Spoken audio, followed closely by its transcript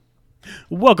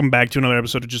Welcome back to another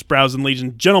episode of Just Browsing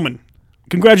Legion. Gentlemen,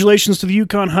 congratulations to the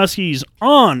UCONN Huskies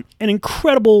on an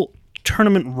incredible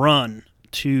tournament run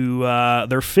to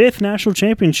their 5th national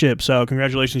championship. So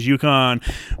congratulations, UConn.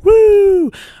 Woo!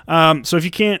 So if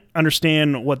you can't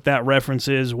understand what that reference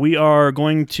is, we are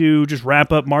going to just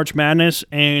wrap up March Madness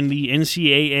and the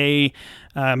NCAA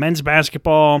men's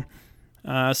basketball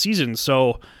season.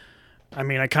 So, I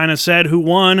mean, I kind of said who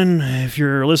won, and if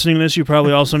you're listening to this, you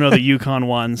probably also know that UConn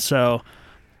won. So,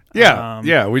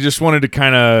 yeah, we just wanted to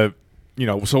kind of,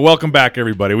 so welcome back,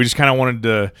 everybody. We just kind of wanted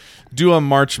to do a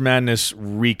March Madness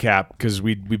recap because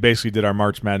we basically did our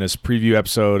March Madness preview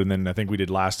episode, and then I think we did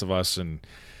Last of Us, and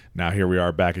now here we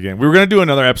are back again. We were going to do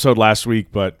another episode last week,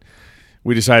 but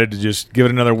we decided to just give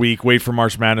it another week, wait for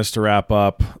March Madness to wrap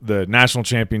up. The national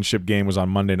championship game was on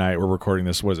Monday night. We're recording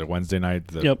this, what is it, Wednesday night?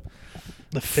 Yep.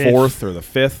 The 4th or the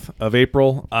 5th of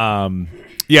April.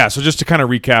 So just to kind of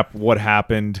recap what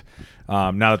happened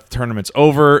now that the tournament's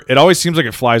over. It always seems like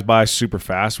it flies by super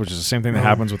fast, which is the same thing that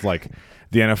happens with like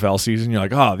the NFL season. You're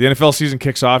like, oh, the NFL season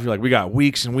kicks off. You're like, we got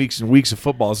weeks and weeks and weeks of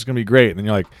football. This is going to be great. And then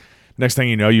you're like, next thing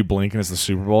you know, you blink and it's the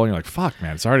Super Bowl. And you're like, fuck,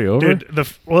 man, it's already over. Dude,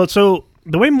 so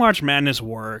the way March Madness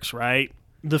works, right?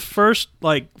 The first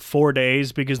 4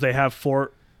 days, because they have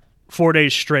four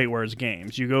days straight where it's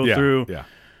games. You go through. Yeah.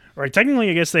 Right, technically,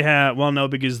 I guess they have. Well, no,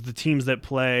 because the teams that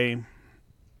play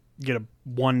get a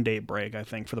 1-day break, I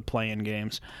think, for the play-in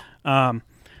games. But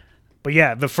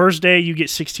yeah, the first day you get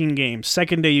 16 games.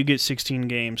 Second day you get 16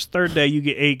 games. Third day you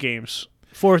get 8 games.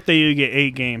 Fourth day you get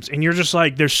 8 games, and you're just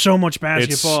like, there's so much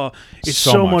basketball. It's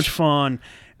so much fun.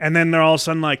 And then they're all of a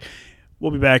sudden like, we'll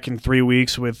be back in 3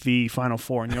 weeks with the Final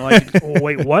Four. And you're like, oh,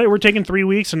 wait, what? We're taking 3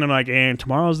 weeks? And they're like, and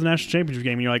tomorrow's the national championship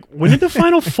game. And you're like, when did the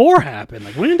Final Four happen?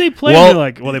 Like, when did they play? Well, and you're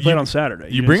like, well, they played on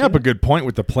Saturday. You bring up a good point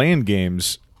with the play-in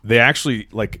games. They actually,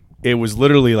 it was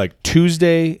literally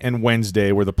Tuesday and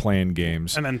Wednesday were the play-in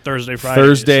games. And then Thursday, Friday.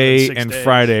 Thursday and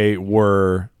Friday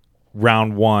were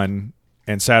round 1,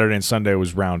 and Saturday and Sunday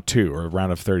was round 2, or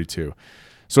round of 32.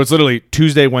 So it's literally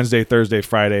Tuesday, Wednesday, Thursday,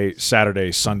 Friday,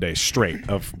 Saturday, Sunday straight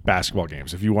of basketball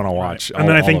games if you want to watch. Right. And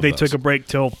then I think they took a break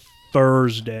till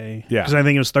Thursday. Yeah. Because I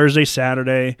think it was Thursday,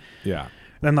 Saturday. Yeah.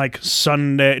 Then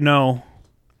Sunday. No.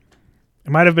 It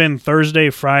might have been Thursday,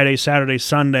 Friday, Saturday,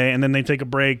 Sunday, and then they take a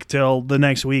break till the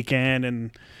next weekend.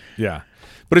 And yeah.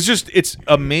 But it's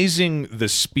amazing the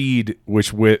speed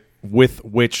with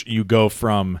which you go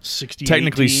from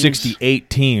technically 68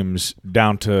 teams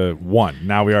down to 1.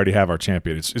 Now we already have our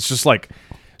champion. It's just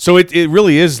so it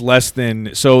really is less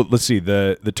than. So let's see,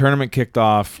 the tournament tipped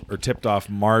off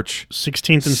March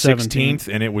 16th and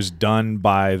 17th, and it was done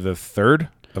by the 3rd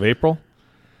of April.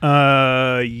 Is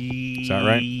that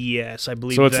right? Yes, I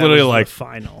believe. So it's literally the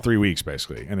final 3 weeks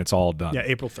basically, and it's all done. Yeah,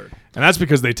 April 3rd. And that's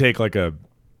because they take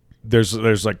there's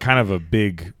kind of a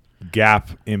big gap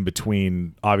in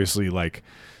between, obviously,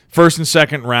 first and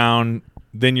second round,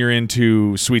 then you're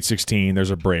into Sweet 16, there's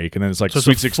a break, and then it's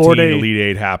Sweet 16, Elite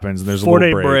 8 happens, and there's a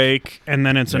little break. And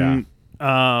then it's then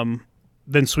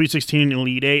Sweet 16 and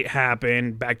Elite 8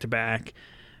 happen back-to-back,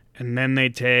 and then they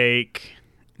take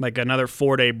another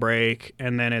 4-day break,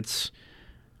 and then it's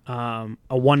a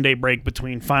 1-day break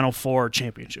between Final Four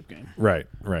championship game. Right.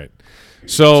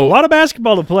 So a lot of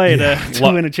basketball to play to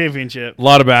win a championship. A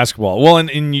lot of basketball. Well,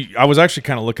 and I was actually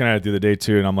kind of looking at it the other day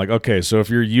too, and I'm like, okay, so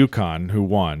if you're UConn who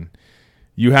won,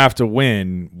 you have to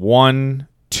win 1,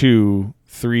 2,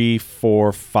 3,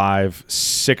 4, 5,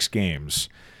 6 games.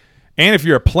 And if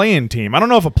you're a play-in team, I don't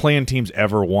know if a play-in team's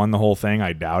ever won the whole thing.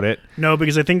 I doubt it. No,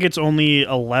 because I think it's only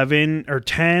 11 or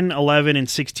 10, 11, and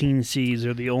 16 seeds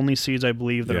are the only seeds I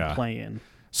believe that are play-in.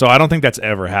 So I don't think that's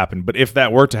ever happened. But if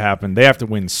that were to happen, they have to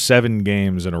win 7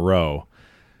 games in a row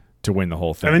to win the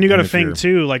whole thing. And then you got to think,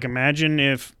 too, imagine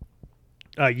if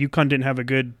UConn didn't have a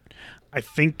good – I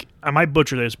think – I might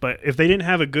butcher this, but if they didn't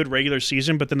have a good regular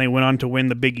season, but then they went on to win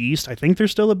the Big East, I think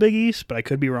there's still a Big East, but I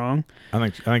could be wrong. I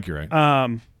think you're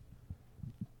right.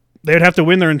 They would have to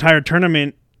win their entire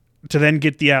tournament to then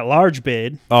get the at-large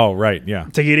bid. Oh, right, yeah.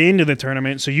 To get into the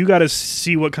tournament. So you got to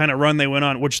see what kind of run they went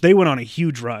on, which they went on a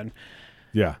huge run.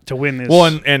 Yeah. To win this.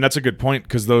 Well, and that's a good point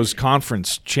because those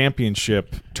conference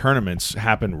championship tournaments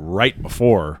happen right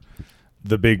before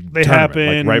the big tournament,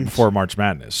 happen right before March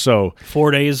Madness. So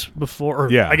 4 days before,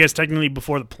 or I guess technically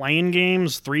before the play-in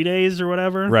games, 3 days or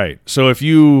whatever. Right. So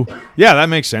that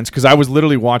makes sense because I was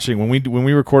literally watching when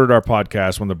we recorded our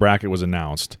podcast when the bracket was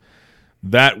announced.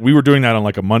 That we were doing that on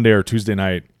a Monday or Tuesday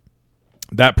night.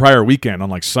 That prior weekend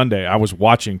on Sunday, I was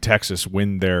watching Texas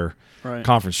win their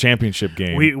conference championship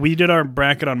game. We did our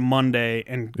bracket on Monday,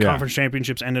 and conference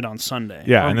championships ended on Sunday.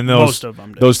 Yeah, and then most of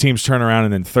them did. Those teams turn around,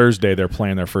 and then Thursday they're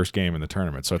playing their first game in the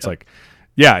tournament. So it's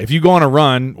Yeah, if you go on a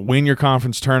run, win your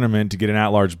conference tournament to get an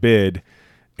at-large bid,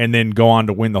 and then go on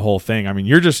to win the whole thing, I mean,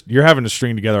 you're having to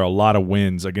string together a lot of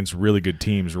wins against really good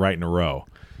teams right in a row,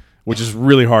 which is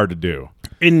really hard to do.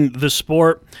 In the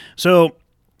sport, so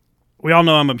we all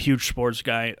know I'm a huge sports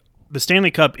guy. The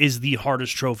Stanley Cup is the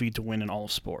hardest trophy to win in all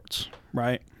of sports,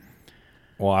 right?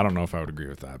 Well, I don't know if I would agree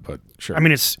with that, but sure. I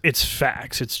mean, it's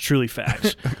facts. It's truly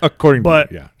facts. According but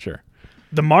to you, yeah, sure.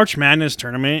 The March Madness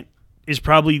tournament is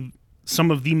probably some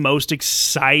of the most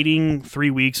exciting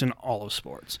 3 weeks in all of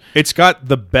sports. It's got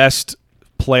the best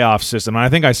playoff system. And I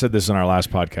think I said this in our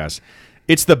last podcast.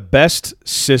 It's the best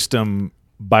system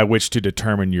by which to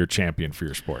determine your champion for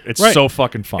your sport. It's so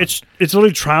fucking fun. It's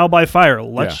literally trial by fire.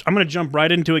 I'm going to jump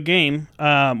right into a game. We're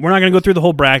not going to go through the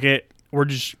whole bracket. We're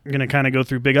just going to kind of go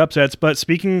through big upsets. But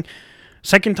speaking,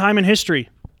 second time in history,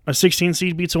 a 16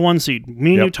 seed beats a 1 seed.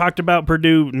 Me and you talked about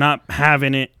Purdue not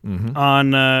having it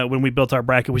on when we built our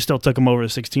bracket. We still took them over the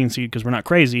 16 seed because we're not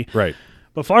crazy. Right.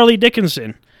 But Farley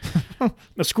Dickinson,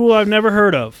 a school I've never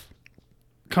heard of,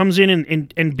 comes in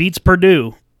and beats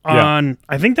Purdue on,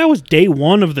 I think that was day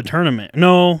 1 of the tournament.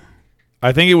 No.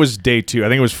 I think it was day 2. I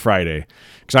think it was Friday.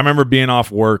 Because I remember being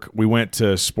off work. We went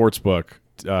to Sportsbook,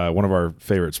 one of our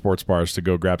favorite sports bars, to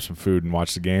go grab some food and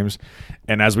watch the games.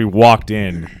 And as we walked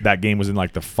in, that game was in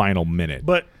like the final minute.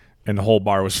 And the whole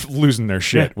bar was losing their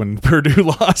shit when Purdue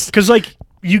lost. Because like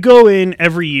you go in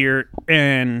every year,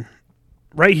 and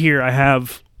right here I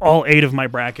have all 8 of my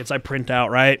brackets I print out,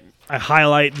 right? I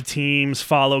highlight the teams,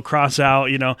 follow, cross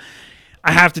out,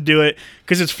 I have to do it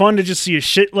because it's fun to just see a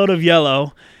shitload of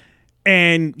yellow.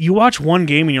 And you watch one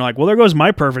game and you're like, well, there goes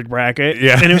my perfect bracket.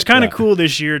 Yeah. And it was kind of cool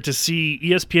this year to see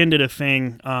ESPN did a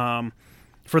thing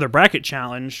for their bracket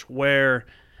challenge where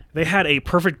they had a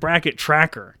perfect bracket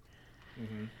tracker.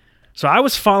 Mm-hmm. So I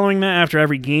was following that after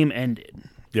every game ended.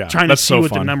 Yeah, trying to see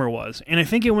what the number was. And I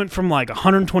think it went from like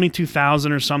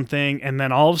 122,000 or something, and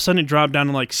then all of a sudden it dropped down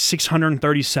to like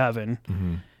 637.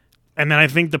 Mm-hmm. And then I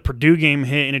think the Purdue game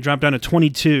hit and it dropped down to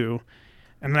 22.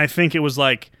 And then I think it was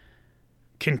like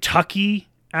Kentucky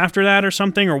after that or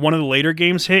something, or one of the later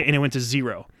games hit and it went to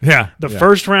 0. Yeah. The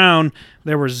first round,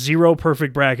 there were 0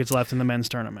 perfect brackets left in the men's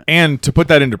tournament. And to put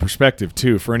that into perspective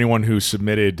too, for anyone who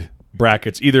submitted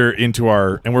brackets either into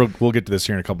our, and we'll get to this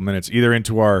here in a couple minutes, either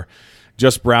into our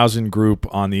Just Browsing group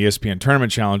on the ESPN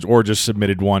Tournament Challenge or just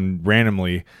submitted one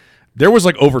randomly, there was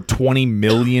like over 20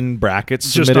 million brackets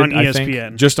submitted, just on ESPN. I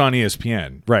think. Just on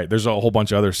ESPN. Right. There's a whole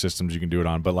bunch of other systems you can do it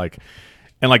on, but like,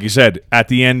 and like you said, at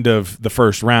the end of the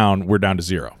first round, we're down to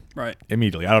 0. Right.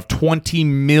 Immediately. Out of 20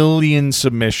 million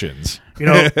submissions.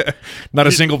 Not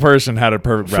a single person had a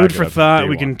perfect bracket. Food for thought.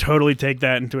 We can totally take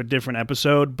that into a different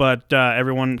episode, but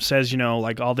everyone says,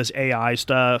 like all this AI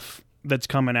stuff that's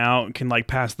coming out can like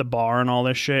pass the bar and all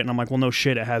this shit. And I'm like, well, no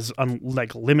shit. It has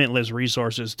like limitless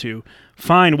resources to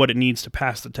find what it needs to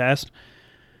pass the test.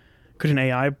 Could an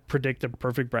AI predict a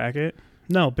perfect bracket?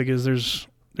 No, because there's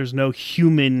no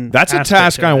human. That's a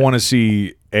task I want to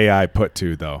see AI put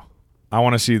to, though. I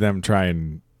want to see them try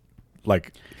and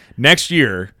like next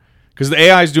year, because the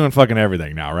AI is doing fucking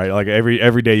everything now, right? Like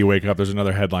every day you wake up, there's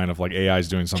another headline of like AI is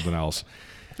doing something else.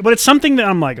 But it's something that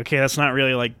I'm like, okay, that's not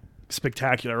really like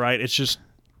spectacular, right? It's just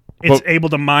able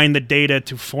to mine the data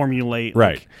to formulate.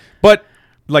 Right. But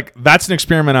like that's an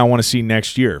experiment I want to see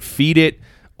next year. Feed it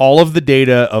all of the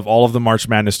data of all of the March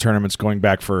Madness tournaments going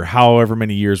back for however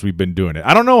many years we've been doing it.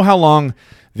 I don't know how long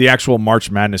the actual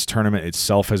March Madness tournament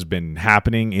itself has been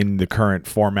happening in the current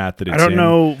format that it's in. I don't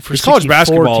know for college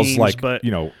basketball teams, is like, but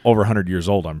over 100 years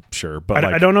old, I'm sure. But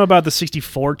I don't know about the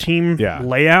 64 team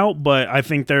layout, but I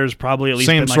think there's probably at least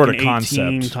same been like sort an of concept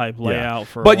 18 type layout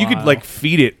for But a you could while. like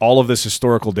feed it all of this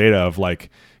historical data of like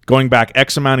going back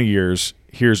X amount of years.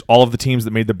 Here's all of the teams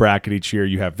that made the bracket each year.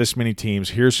 You have this many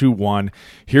teams. Here's who won.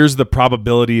 Here's the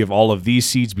probability of all of these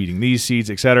seeds beating these seeds,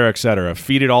 et cetera, et cetera.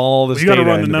 Feed it all this data. You got to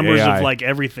run the numbers AI. of like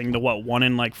everything. The 1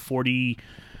 in like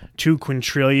 42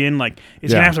 quintillion. Like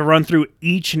it's gonna have to run through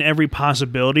each and every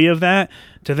possibility of that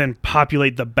to then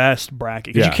populate the best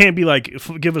bracket. Because you can't be like,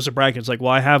 give us a bracket. It's like,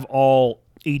 well, I have all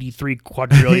 83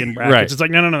 quadrillion brackets. Right. It's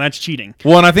like, no, that's cheating.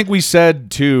 Well, and I think we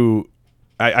said too.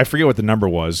 I forget what the number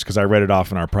was because I read it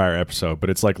off in our prior episode, but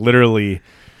it's like literally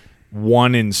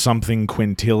 1 in something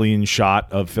quintillion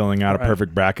shot of filling out a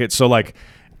perfect bracket. So like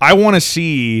I want to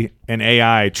see an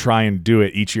AI try and do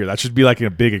it each year. That should be like a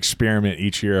big experiment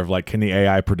each year of like, can the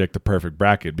AI predict the perfect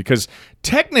bracket? Because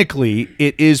technically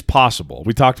it is possible.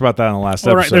 We talked about that in the last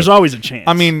episode. Right. There's always a chance.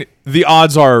 I mean, the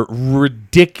odds are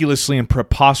ridiculously and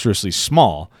preposterously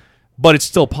small, but it's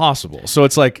still possible. So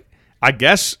it's like, I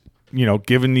guess,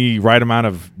 given the right amount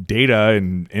of data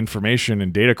and information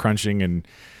and data crunching and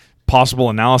possible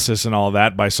analysis and all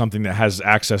that by something that has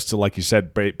access to, like you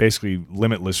said, basically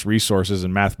limitless resources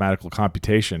and mathematical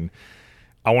computation.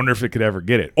 I wonder if it could ever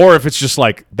get it, or if it's just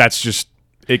like that's just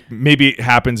it. Maybe it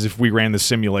happens if we ran the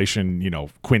simulation,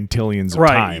 quintillions of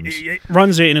times. It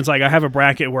runs it, and it's like I have a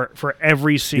bracket where for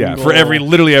every single for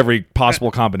literally every possible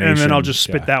combination, and then I'll just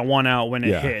spit that one out when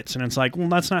it hits, and it's like, well,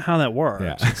 that's not how that works.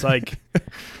 Yeah. It's like.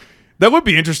 That would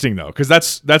be interesting, though, because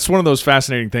that's one of those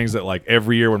fascinating things that, like,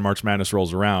 every year when March Madness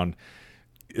rolls around,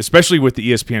 especially with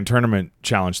the ESPN Tournament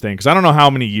Challenge thing, because I don't know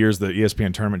how many years the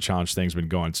ESPN Tournament Challenge thing's been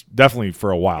going. It's definitely for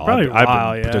a while. I've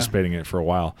been participating in it for a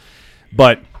while.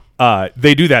 But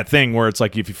they do that thing where it's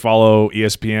like if you follow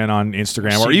ESPN on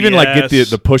Instagram or even, like, get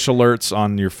the push alerts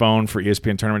on your phone for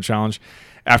ESPN Tournament Challenge,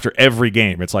 after every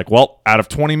game, it's like, well, out of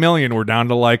 20 million, we're down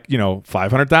to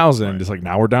 500,000. Right. It's like,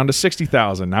 now we're down to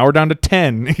 60,000. Now we're down to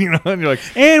 10. And you're like,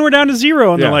 and we're down to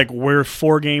 0. And they're like, we're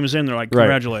 4 games in. They're like,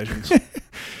 congratulations. Right.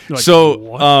 Like, so,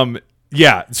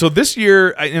 what? So this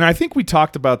year, and I think we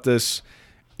talked about this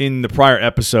in the prior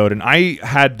episode, and I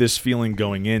had this feeling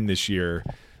going in this year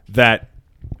that,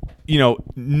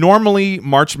 normally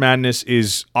March Madness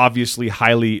is obviously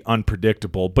highly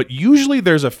unpredictable, but usually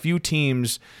there's a few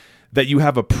teams that you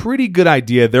have a pretty good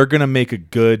idea they're going to make a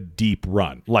good deep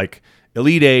run, like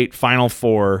Elite Eight, Final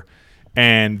Four,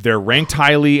 and they're ranked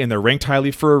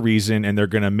highly for a reason, and they're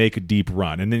going to make a deep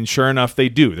run. And then sure enough, they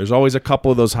do. There's always a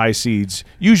couple of those high seeds,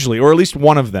 usually, or at least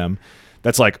one of them,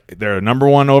 that's like they're a number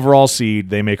 1 overall seed.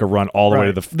 They make a run all the way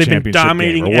to the championship game. They've been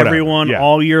dominating everyone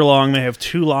all year long. They have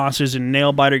 2 losses in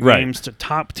nail-biter games to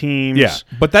top teams. Yeah,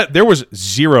 but there was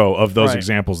 0 of those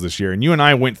examples this year. And you and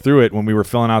I went through it when we were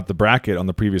filling out the bracket on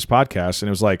the previous podcast, and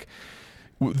it was like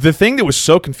the thing that was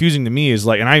so confusing to me is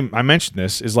like, and I mentioned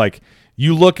this, is like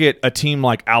you look at a team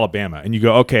like Alabama, and you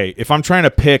go, okay, if I'm trying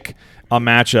to pick a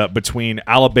matchup between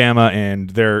Alabama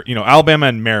and Alabama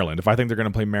and Maryland, if I think they're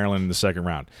going to play Maryland in the second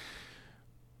round,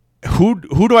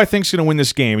 who do I think is going to win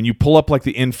this game? And you pull up like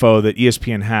the info that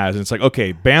ESPN has, and it's like,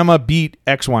 okay, Bama beat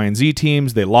X, Y, and Z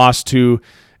teams. They lost to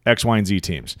X, Y, and Z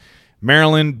teams.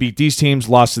 Maryland beat these teams,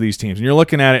 lost to these teams. And you're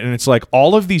looking at it, and it's like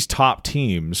all of these top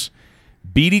teams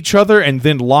beat each other and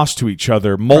then lost to each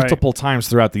other multiple times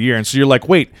throughout the year. And so you're like,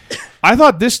 wait, I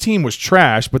thought this team was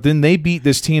trash, but then they beat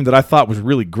this team that I thought was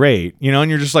really great, and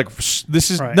you're just like,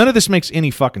 none of this makes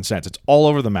any fucking sense. It's all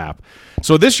over the map.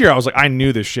 So this year I was like, I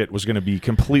knew this shit was going to be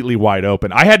completely wide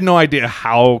open. I had no idea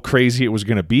how crazy it was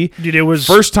going to be. Dude, it was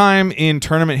first time in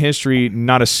tournament history,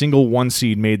 not a single 1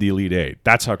 seed made the Elite Eight.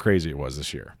 That's how crazy it was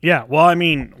this year. Yeah. Well, I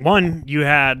mean, you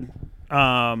had,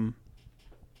 the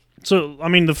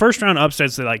first round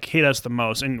upsets that hit us the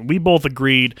most, and we both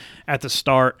agreed at the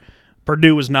start,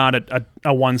 Purdue was not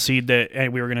a 1 seed that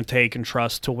we were going to take and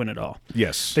trust to win it all.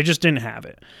 Yes. They just didn't have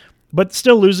it. But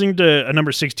still losing to a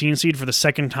number 16 seed for the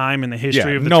second time in the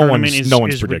history of the tournament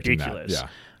is ridiculous.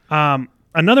 Yeah.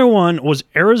 Another one was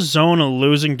Arizona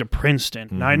losing to Princeton.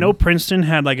 Mm-hmm. Now, I know Princeton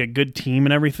had a good team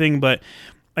and everything, but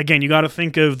again, you got to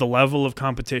think of the level of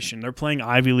competition. They're playing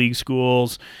Ivy League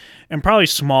schools and probably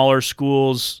smaller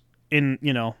schools in,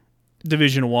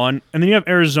 Division I. And then you have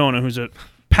Arizona, who's a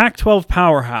Pac-12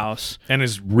 powerhouse. And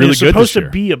is really good this year. Supposed to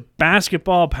be a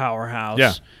basketball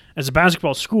powerhouse as a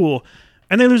basketball school.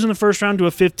 And they lose in the first round to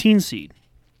a 15 seed.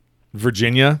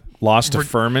 Virginia lost to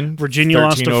Furman. Virginia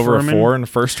lost to over Furman. A 4 in the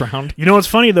first round. You know what's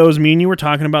funny, though, is me and you were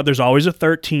talking about there's always a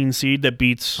 13 seed that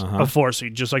beats a 4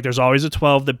 seed, just like there's always a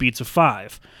 12 that beats a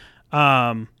 5.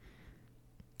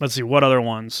 Let's see, what other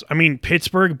ones? I mean,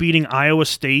 Pittsburgh beating Iowa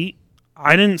State.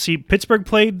 I didn't see Pittsburgh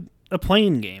played a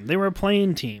playing game. They were a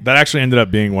playing team. That actually ended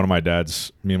up being me and my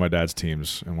dad's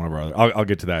teams, and one of our other. I'll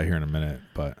get to that here in a minute,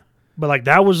 but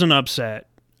that was an upset.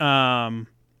 I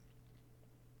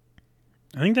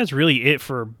think that's really it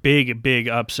for big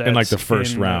upsets in the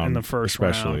first round, in the first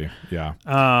especially, round.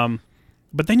 Yeah.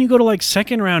 But then you go to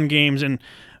second round games, and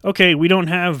okay, we don't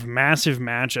have massive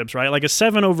matchups, right? Like a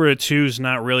 7 over a 2 is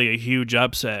not really a huge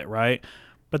upset, right?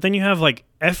 But then you have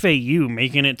FAU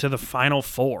making it to the Final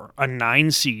Four, a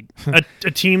 9 seed, a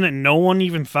team that no one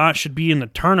even thought should be in the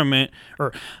tournament,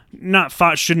 or not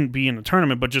thought shouldn't be in the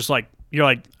tournament, but just FAU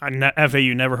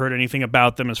never heard anything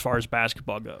about them as far as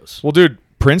basketball goes. Well, dude,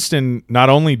 Princeton not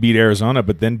only beat Arizona,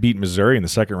 but then beat Missouri in the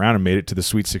second round and made it to the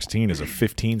Sweet 16 as a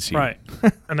 15 seed. Right.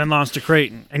 And then lost to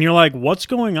Creighton. And you're like, what's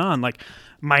going on?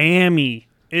 Miami,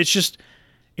 it's just...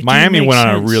 Miami went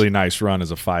on a really nice run as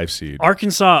a 5 seed.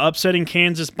 Arkansas upsetting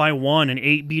Kansas by 1 and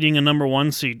 8 beating a number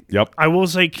 1 seed. Yep. I will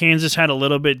say Kansas had a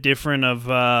little bit different of,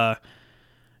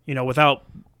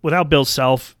 without Bill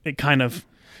Self, it kind of...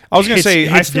 I was going to say,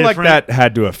 I feel different. like that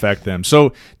had to affect them.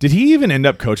 So, did he even end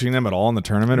up coaching them at all in the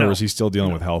tournament, No. or was he still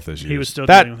dealing with health issues? He was still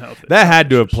dealing with health issues. That had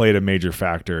to have played a major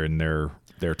factor in their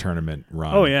tournament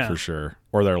run. Oh, yeah. For sure.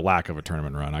 Or their lack of a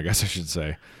tournament run, I guess I should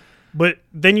say. But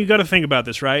then you got to think about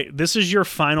this, right? This is your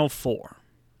Final Four.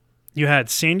 You had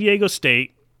San Diego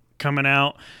State coming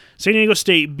out. San Diego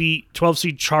State beat 12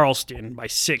 seed Charleston by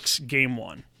 6 game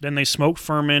 1. Then they smoked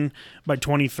Furman by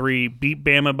 23, beat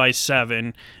Bama by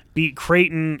 7, beat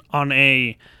Creighton on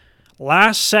a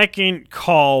last-second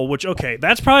call, which, okay,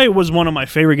 that's probably was one of my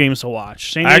favorite games to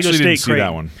watch. San Diego I actually State, didn't see Creighton.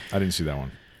 that one. I didn't see that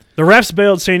one. The refs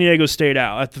bailed San Diego State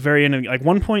out at the very end.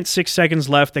 1.6 seconds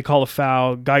left. They call a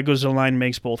foul. Guy goes to the line,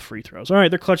 makes both free throws. All right,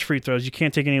 they're clutch free throws. You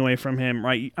can't take anything away from him,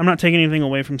 right? I'm not taking anything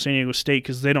away from San Diego State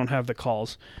because they don't have the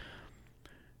calls.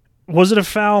 Was it a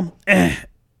foul?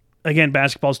 Again,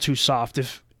 basketball's too soft.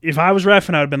 If I was ref,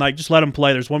 and I would have been like, just let him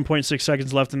play. There's 1.6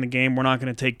 seconds left in the game. We're not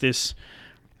going to take this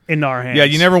into our hands. Yeah,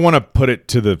 you never want to put it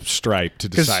to the stripe to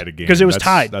decide a game. Because it was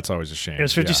tied. That's always a shame. It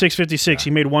was 56-56. He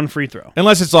made one free throw.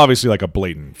 Unless it's obviously like a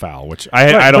blatant foul, which I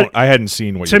hadn't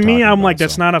seen what to you're me, talking I'm about, like,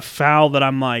 that's not a foul that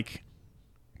I'm like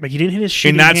he didn't hit his shitty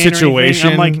in that hand or situation.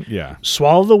 anything. I'm like, yeah,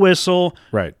 swallow the whistle.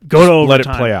 right. Go to overtime. Let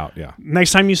it play out. Yeah,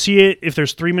 Next time you see it, if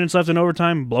there's 3 minutes left in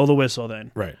overtime, blow the whistle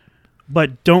then. right.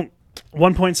 But don't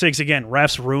 1.6 again.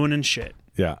 Refs ruining shit.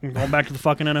 Yeah, I'm going back to the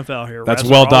fucking NFL here. that's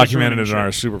Refs well are always documented ruining in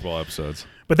our shit. Super Bowl episodes.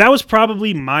 But that was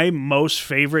probably my most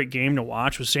favorite game to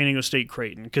watch was San Diego State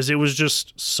Creighton because it was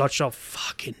just such a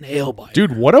fucking nail biter.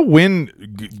 Dude, what a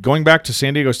win. Going back to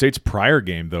San Diego State's prior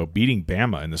game, though, beating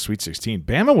Bama in the Sweet 16.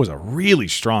 Bama was a really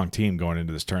strong team going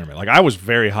into this tournament. Like, I was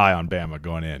very high on Bama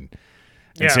going in.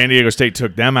 And San Diego State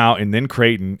took them out, and then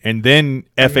Creighton, and then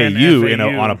FAU,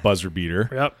 on a buzzer beater.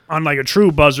 Yep, on like a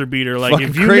true buzzer beater. Like, Fucking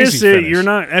if you crazy miss it, finish. you're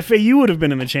not. FAU would have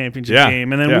been in the championship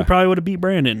game, and then we probably would have beat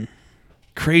Brandon.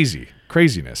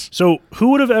 Craziness. So who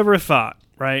would have ever thought,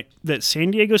 right, that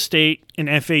San Diego State and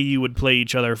FAU would play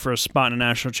each other for a spot in a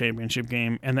national championship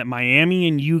game, and that Miami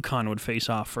and UConn would face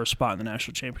off for a spot in the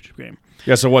national championship game?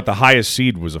 Yeah, so what, the highest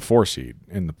seed was a 4 seed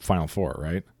in the Final Four,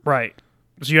 right? Right.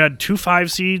 So you had 2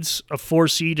 5 seeds, a 4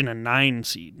 seed, and a 9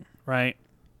 seed, right?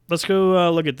 Let's go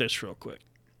look at this real quick.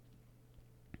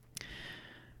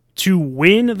 To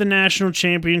win the national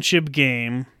championship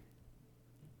game,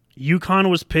 UConn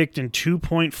was picked in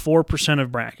 2.4%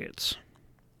 of brackets.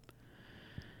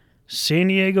 San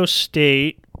Diego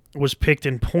State was picked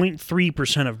in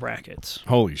 0.3% of brackets.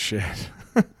 Holy shit.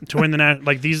 To win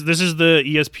the this is the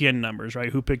ESPN numbers,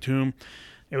 right? Who picked whom?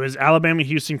 It was Alabama,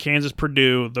 Houston, Kansas,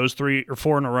 Purdue. Those 3 or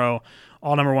 4 in a row,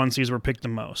 all number 1 seeds were picked the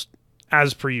most,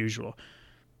 as per usual.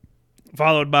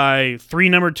 Followed by 3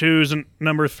 number 2s, and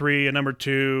number 3, and number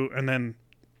 2, and then,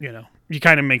 you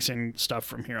kind of mix in stuff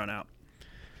from here on out.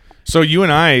 So you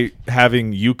and I,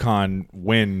 having UConn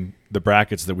win the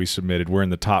brackets that we submitted, we're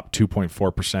in the top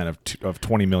 2.4% of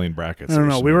 20 million brackets. I don't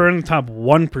know. We were in the top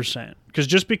 1%.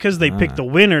 Because they picked the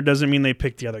winner doesn't mean they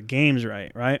picked the other games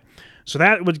right? So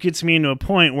that what gets me into a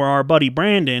point where our buddy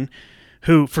Brandon,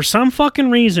 who for some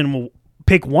fucking reason will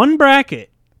pick one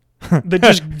bracket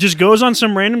that just goes on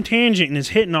some random tangent and is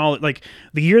hitting all like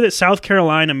the year that South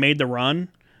Carolina made the run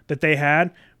that they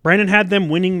had, Brandon had them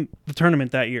winning the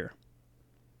tournament that year.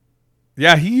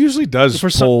 Yeah, he usually does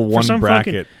pull one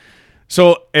bracket.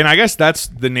 So, and I guess that's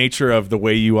the nature of the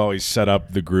way you always set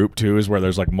up the group too, is where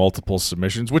there's like multiple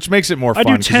submissions, which makes it more fun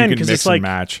because you can mix and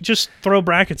match. Just throw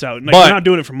brackets out. Like, but you're not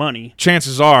doing it for money.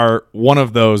 Chances are one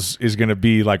of those is going to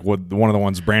be like one of the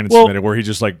ones Brandon submitted, where he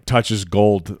just like touches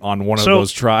gold on one of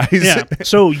those tries. Yeah.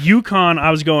 So UConn,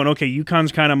 I was going, okay,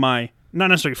 UConn's kind of my not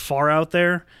necessarily far out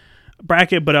there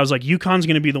bracket, but I was like, UConn's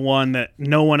going to be the one that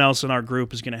no one else in our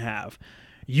group is going to have.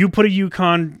 You put a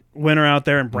UConn winner out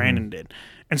there, and Brandon did.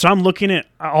 And so I'm looking at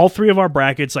all 3 of our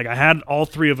brackets. Like, I had all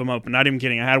 3 of them open. Not even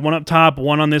kidding. I had one up top,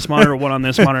 one on this monitor, one on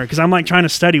this monitor. Because I'm, like, trying to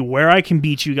study where I can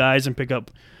beat you guys and pick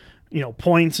up,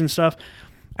 points and stuff.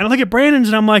 And I look at Brandon's,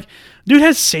 and I'm like, dude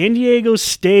has San Diego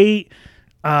State,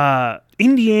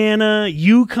 Indiana,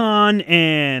 UConn,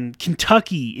 and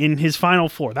Kentucky in his Final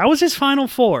Four. That was his Final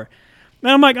Four.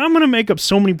 And I'm like, I'm going to make up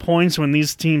so many points when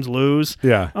these teams lose.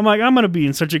 Yeah. I'm like, I'm going to be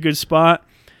in such a good spot.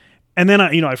 And then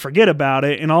I forget about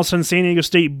it, and all of a sudden San Diego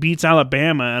State beats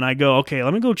Alabama, and I go, okay,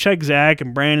 let me go check Zach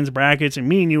and Brandon's brackets, and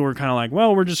me and you were kind of like,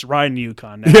 well, we're just riding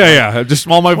UConn now. Yeah. Just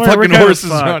all my fucking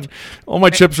horses all my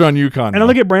chips are on UConn. And I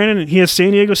look at Brandon, and he has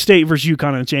San Diego State versus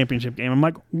UConn in the championship game. I'm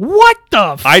like, what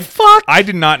the fuck? I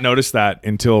did not notice that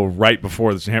until right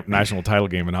before the national title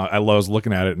game, and I was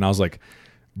looking at it, and I was like,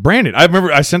 Brandon, I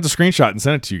remember I sent the screenshot and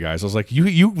sent it to you guys. I was like,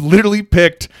 you literally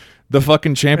picked the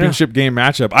fucking championship game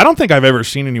matchup. I don't think I've ever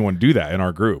seen anyone do that in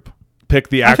our group. pick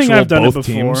the I think actual I've done it both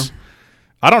before. teams.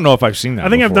 I don't know if I've seen that. I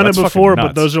think I've done That's it before, fucking but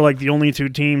nuts. those are like the only two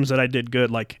teams that I did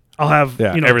good. Like I'll have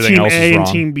everything Team else is A and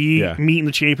wrong. Team B Yeah. meet in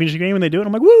the championship game, and they do it.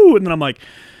 I'm like, woo! And then I'm like,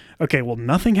 okay, well,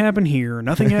 nothing happened here,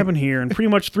 nothing happened here, and pretty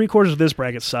much 3/4 of this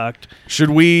bracket sucked.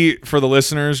 Should we, for the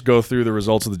listeners, go through the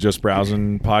results of the Just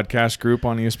Browsing podcast group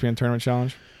on ESPN Tournament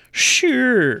Challenge?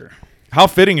 Sure. How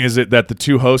fitting is it that the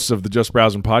two hosts of the Just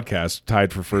Browsing podcast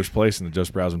tied for first place in the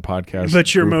Just Browsing podcast?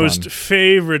 But your group most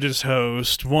favoriteest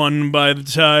host won by the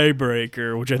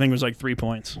tiebreaker, which I think was like 3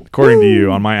 points. according to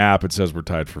you, on my app, it says we're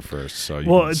tied for first. So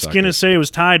It's going to say it was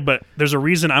tied, but there's a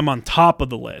reason I'm on top of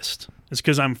the list. It's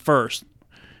because I'm first.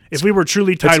 If we were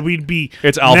truly tied, we'd be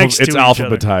It's next to each other.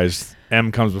 alphabetized.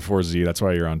 M comes before Z. That's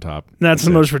why you're on top. That's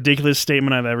the most ridiculous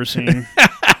statement I've ever seen.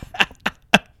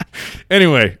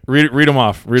 Anyway, read them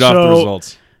off. Read off the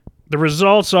results. The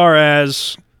results are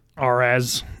as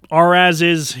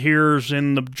is here's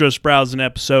in the Just Browsing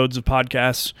episodes of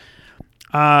podcasts.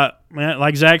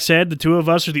 Like Zach said, the two of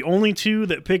us are the only two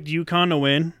that picked UConn to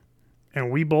win,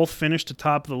 and we both finished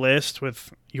atop the list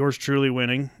with yours truly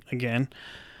winning again.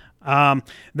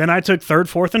 Then I took third,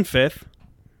 fourth, and fifth.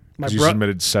 You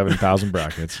submitted 7,000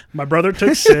 brackets. My brother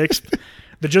took sixth.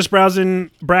 The Just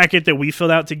Browsing bracket that we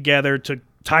filled out together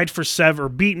tied for seven, or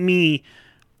beat me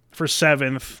for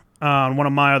seventh on one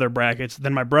of my other brackets.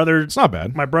 Then my brother, it's not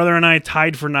bad. My brother and I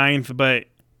tied for ninth, but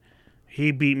he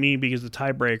beat me because of the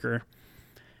tiebreaker.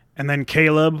 And then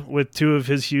Caleb with two of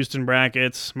his Houston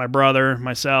brackets, my brother,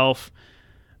 myself.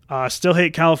 Still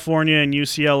hate California, and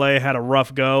UCLA had a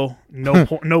rough go.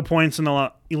 No points in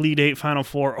the Elite Eight, Final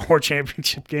Four, or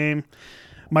championship game.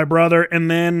 My brother, and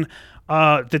then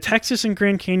the Texas and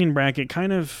Grand Canyon bracket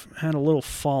kind of had a little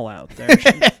fallout there.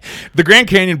 The Grand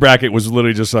Canyon bracket was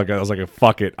literally just like I was like,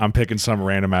 fuck it, I'm picking some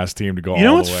random ass team to go. You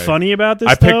know all what's the way. funny about this?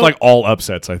 I picked like all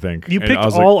upsets. I think you picked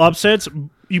all upsets.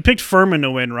 You picked Furman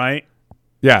to win, right?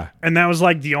 Yeah, and that was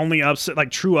like the only upset, like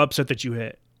true upset that you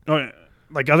hit.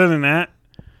 Like other than that,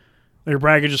 your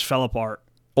bracket just fell apart.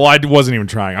 Well, I wasn't even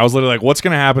trying. I was literally like, what's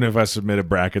going to happen if I submit a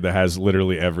bracket that has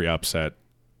literally every upset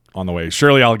on the way?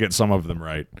 Surely I'll get some of them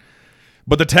right.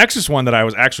 But the Texas one that I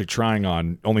was actually trying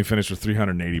on only finished with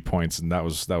 380 points, and that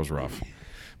was rough.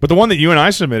 But the one that you and I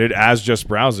submitted as Just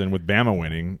Browsing with Bama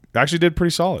winning actually did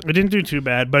pretty solid. It didn't do too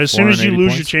bad, but as soon as you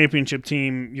lose points. your championship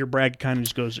team, your bracket kind of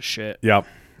just goes to shit. Yep.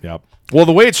 Well,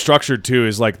 the way it's structured, too,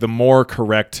 is like the more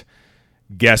correct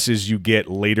guesses you get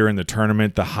later in the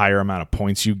tournament, the higher amount of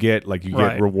points you get. Like you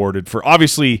get rewarded for,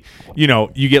 obviously,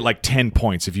 you get like 10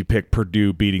 points if you pick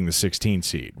Purdue beating the 16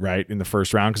 seed, right, in the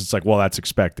first round, because it's like, well, that's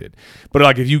expected. But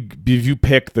like if you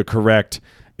pick the correct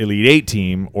Elite Eight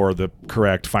team or the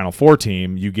correct Final Four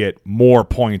team, you get more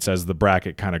points as the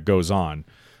bracket kind of goes on.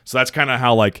 So that's kind of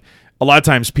how, like, a lot of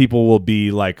times people will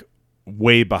be like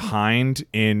way behind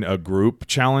in a group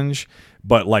challenge,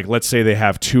 but like let's say they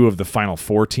have two of the Final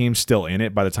Four teams still in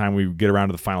it by the time we get around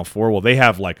to the Final Four. Well, they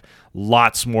have like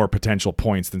lots more potential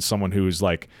points than someone who's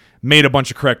like made a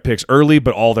bunch of correct picks early,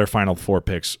 but all their Final Four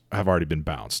picks have already been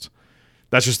bounced.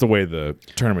 That's just the way the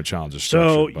tournament challenge is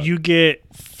structured. So you get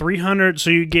 300.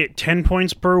 So you get 10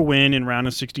 points per win in round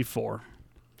of 64.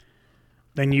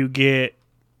 Then you get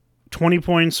 20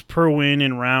 points per win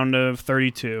in round of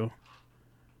 32.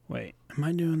 Wait, am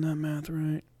I doing that math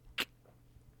right?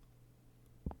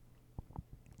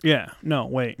 Yeah. No,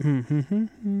 wait.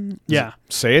 Yeah.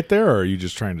 Say it there, or are you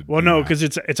just trying to? Well, no, because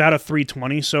it's out of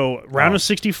 320. So round of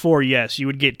 64, yes, you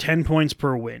would get 10 points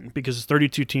per win because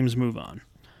 32 teams move on.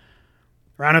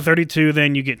 Round of 32,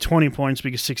 then you get 20 points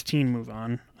because 16 move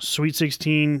on. Sweet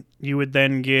 16, you would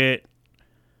then get.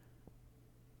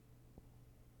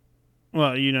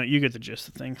 Well, you get the gist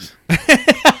of things.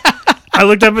 I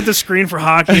looked up at the screen for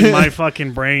hockey and my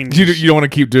fucking brain. You don't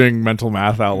want to keep doing mental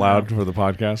math out loud for the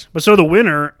podcast? But so the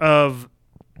winner of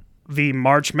the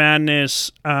March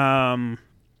Madness thing on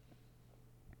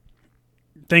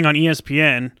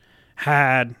ESPN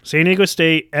had San Diego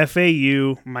State,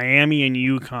 FAU, Miami, and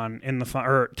UConn in the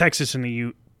or Texas in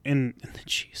the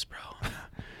jeez, bro.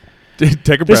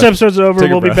 Take a breath. This episode's over.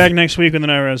 We'll be back next week with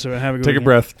another episode. Have a good Take a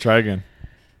breath. Try again.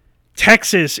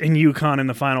 Texas and UConn in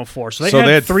the Final Four. So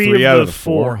they had three out of the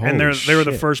four, and they were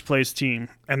the shit. first place team.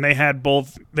 And they had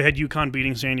UConn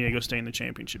beating San Diego State in the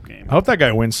championship game. I hope that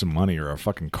guy wins some money or a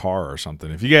fucking car or something.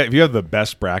 If you have the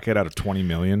best bracket out of 20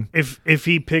 million, if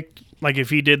he picked if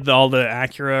he did all the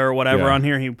Acura or whatever on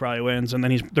here, he probably wins. And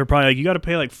then they're probably like, you got to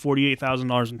pay like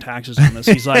 $48,000 in taxes on this.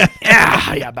 He's like,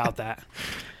 yeah, about that.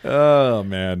 Oh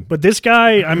man! But this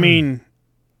guy, I mean.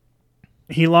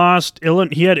 He lost.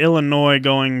 He had Illinois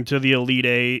going to the Elite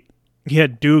Eight. He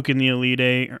had Duke in the Elite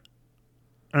Eight.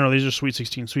 no, these are Sweet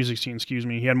 16. Sweet 16, excuse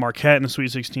me. He had Marquette in the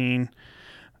Sweet 16.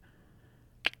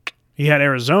 He had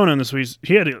Arizona in the Sweet.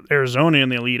 He had Arizona in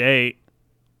the Elite Eight.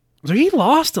 So he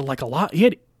lost to like a lot. He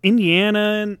had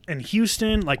Indiana and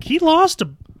Houston. Like he lost a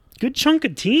good chunk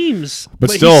of teams,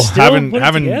 but still having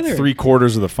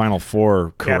 3/4 of the Final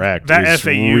Four correct is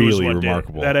FAU really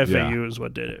remarkable. That FAU is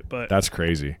what did it. But that's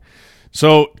crazy.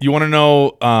 So you want to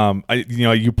know?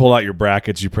 You pull out your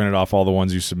brackets, you printed off all the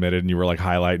ones you submitted, and you were like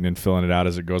highlighting and filling it out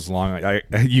as it goes along.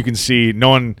 You can see no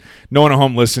one at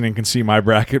home listening can see my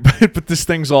bracket, but this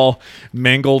thing's all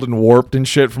mangled and warped and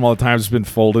shit from all the times it's been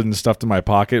folded and stuffed in my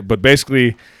pocket. But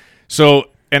basically,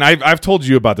 and I've told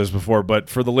you about this before, but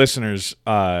for the listeners,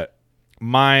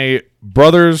 my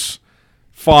brother's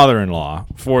father-in-law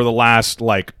for the last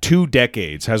 2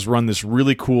 decades has run this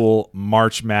really cool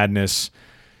March Madness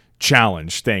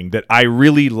challenge thing that I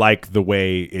really like the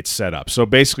way it's set up. So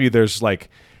basically there's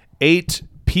 8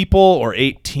 people or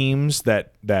 8 teams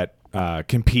that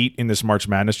compete in this March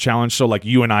Madness challenge. So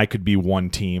you and I could be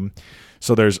one team.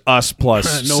 So there's us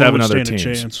plus 7 other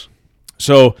teams.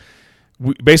 So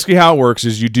basically how it works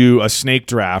is you do a snake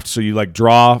draft. So you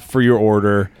draw for your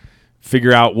order,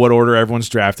 figure out what order everyone's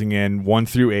drafting in, 1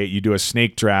 through 8. You do a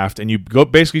snake draft and you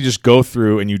basically just go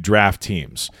through and you draft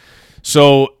teams.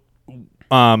 So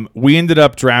we ended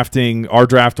up drafting our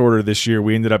draft order this year.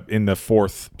 We ended up in the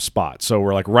 4th spot. So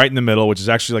we're right in the middle, which is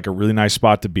actually a really nice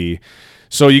spot to be.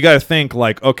 So you got to think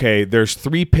okay, there's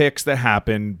 3 picks that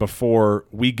happen before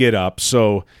we get up.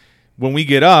 So when we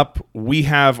get up, we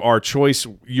have our choice.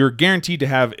 You're guaranteed to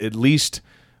have at least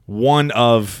one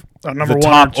of the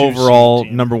top overall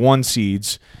number 1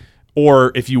 seeds.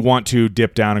 Or if you want to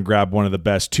dip down and grab one of the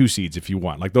best 2 seeds if you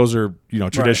want. Those are,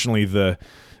 traditionally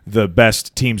the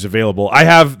best teams available.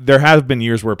 There have been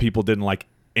years where people didn't like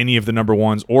any of the number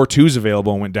 1s or 2s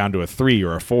available and went down to a 3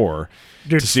 or a 4.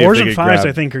 Dude, 4s and 5s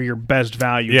I think are your best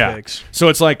value picks. So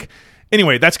it's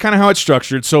anyway, that's kind of how it's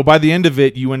structured. So by the end of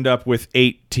it, you end up with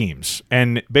 8 teams.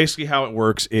 And basically how it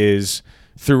works is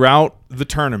throughout the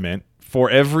tournament, for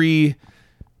every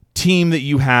team that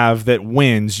you have that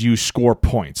wins, you score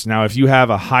points. Now, if you have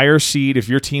a higher seed, if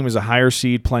your team is a higher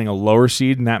seed playing a lower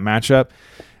seed in that matchup,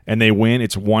 and they win,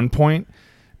 it's 1 point.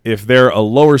 If they're a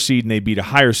lower seed and they beat a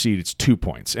higher seed, it's 2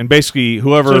 points. And basically,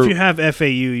 whoever... So if you have FAU,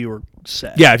 you were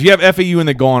set. Yeah, if you have FAU and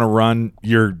they go on a run,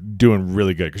 you're doing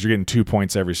really good because you're getting 2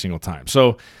 points every single time.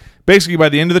 So basically, by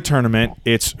the end of the tournament,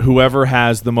 it's whoever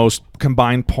has the most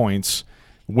combined points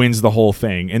wins the whole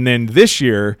thing. And then this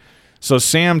year, so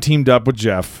Sam teamed up with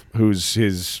Jeff, who's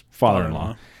his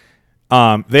father-in-law.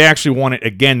 They actually won it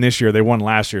again this year. They won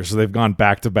last year, so they've gone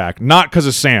back-to-back. Not because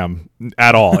of Sam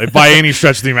at all, by any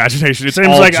stretch of the imagination. It seems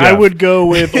like Jeff. I would go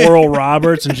with Oral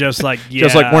Roberts and just we're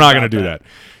not going to do that.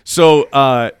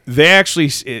 So they actually,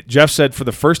 Jeff said for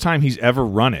the first time he's ever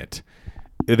run it,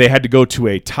 they had to go to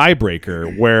a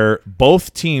tiebreaker where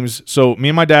both teams, so me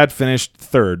and my dad finished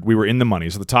 3rd. We were in the money,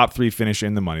 so the top 3 finish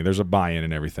in the money. There's a buy-in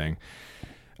and everything.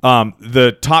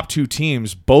 The top 2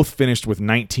 teams both finished with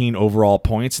 19 overall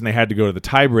points, and they had to go to the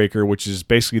tiebreaker, which is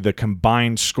basically the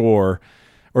combined score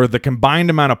or the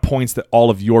combined amount of points that all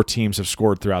of your teams have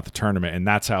scored throughout the tournament. And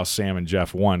that's how Sam and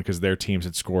Jeff won, because their teams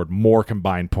had scored more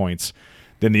combined points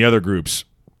than the other group's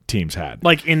teams had.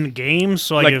 In games?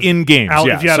 So in games,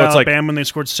 yeah. If you had so Alabama and they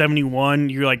scored 71,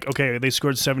 you're okay, they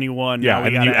scored 71. Yeah,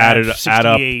 and then you add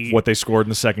up what they scored in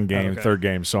the second game, third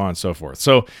game, so on and so forth.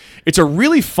 So it's a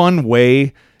really fun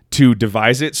way to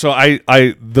devise it. So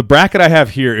the bracket I have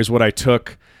here is what I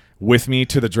took with me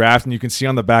to the draft, and you can see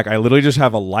on the back I literally just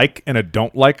have a like and a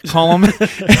don't like column.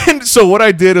 And so what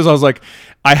I did is I was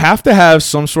I have to have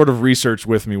some sort of research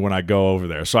with me when I go over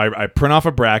there. So I print off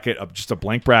a bracket, just a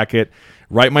blank bracket,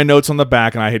 write my notes on the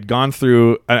back, and I had gone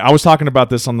through, I was talking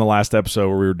about this on the last episode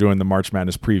where we were doing the March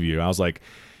Madness preview. I was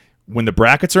when the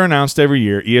brackets are announced every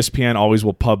year, ESPN always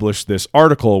will publish this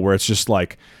article where it's just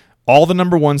all the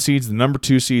number 1 seeds, the number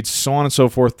 2 seeds, so on and so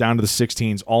forth, down to the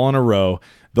 16s, all in a row.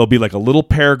 There'll be a little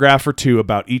paragraph or 2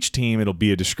 about each team. It'll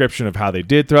be a description of how they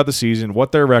did throughout the season,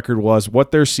 what their record was,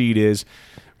 what their seed is,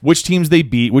 which teams they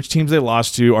beat, which teams they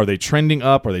lost to, are they trending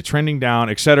up, are they trending down,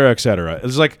 et cetera, et cetera.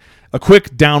 It's a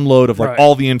quick download of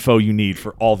all the info you need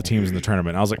for all the teams in the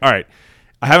tournament. And I was all right,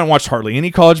 I haven't watched hardly any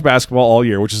college basketball all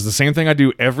year, which is the same thing I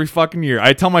do every fucking year.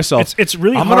 I tell myself it's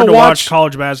really hard to watch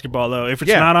college basketball though. If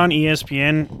it's not on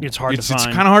ESPN, it's hard to find. It's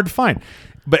kind of hard to find.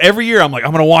 But every year I'm I'm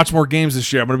going to watch more games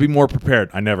this year. I'm going to be more prepared.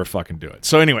 I never fucking do it.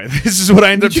 So anyway, this is what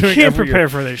I end up doing every year. You can't prepare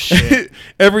for this shit.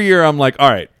 Every year I'm all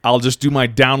right, I'll just do my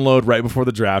download right before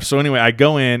the draft. So anyway, I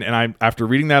go in and after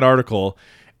reading that article,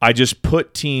 I just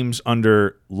put teams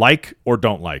under like or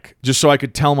don't like, just so I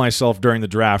could tell myself during the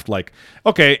draft, like,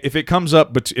 okay, if it comes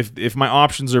up, but if my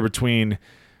options are between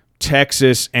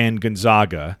Texas and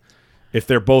Gonzaga, if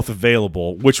they're both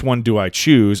available, which one do I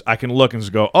choose? I can look and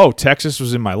just go, oh, Texas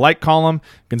was in my like column,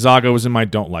 Gonzaga was in my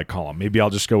don't like column. Maybe I'll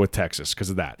just go with Texas because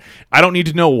of that. I don't need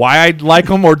to know why I like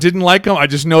them or didn't like them. I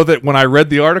just know that when I read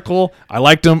the article, I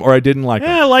liked them or I didn't like them.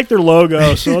 Yeah, I like their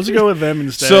logo, so let's go with them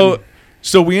instead.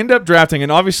 So we end up drafting,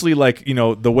 and obviously, like, you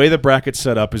know, the way the bracket's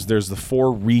set up is there's the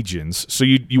 4 regions. So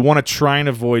you want to try and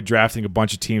avoid drafting a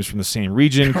bunch of teams from the same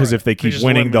region because if they keep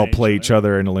winning, they'll play each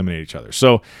other and eliminate each other.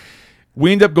 So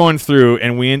we end up going through,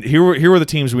 and here were the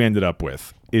teams we ended up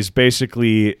with. Is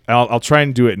basically, I'll try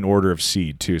and do it in order of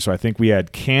seed too. So I think we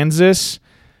had Kansas,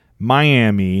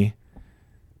 Miami,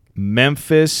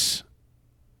 Memphis,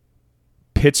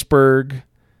 Pittsburgh,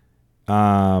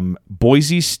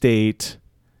 Boise State,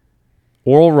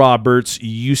 Oral Roberts,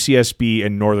 UCSB,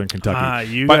 and Northern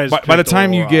Kentucky. By the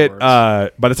time you get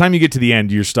to the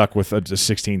end, you're stuck with a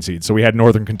 16 seed. So we had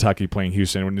Northern Kentucky playing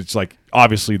Houston, and it's like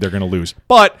obviously they're going to lose.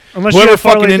 But whoever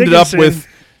fucking ended up with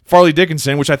Farley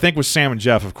Dickinson, which I think was Sam and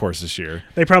Jeff, of course, this year.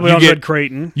 They probably also had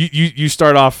Creighton. You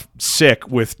start off sick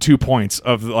with 2 points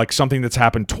of like something that's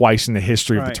happened twice in the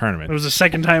history of the tournament. It was the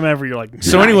second time ever. You're like, nice.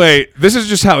 So anyway, this is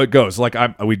just how it goes. Like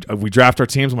we draft our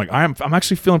teams. I'm like, I'm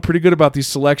actually feeling pretty good about these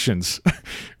selections.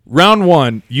 Round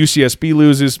 1, UCSB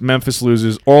loses, Memphis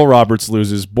loses, Oral Roberts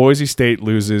loses, Boise State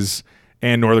loses,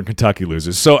 and Northern Kentucky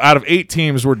loses. So out of 8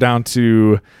 teams, we're down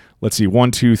to, let's see,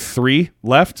 1, 2, 3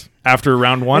 left after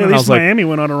round 1. Yeah, and at least Miami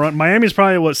went on a run. Miami's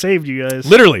probably what saved you guys.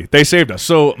 Literally, they saved us.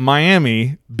 So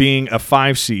Miami, being a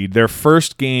 5 seed, their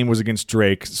first game was against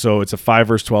Drake, so it's a 5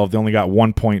 versus 12. They only got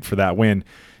 1 point for that win.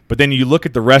 But then you look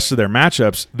at the rest of their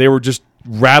matchups, they were just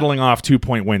rattling off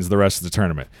 2-point wins the rest of the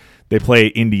tournament. They play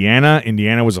Indiana.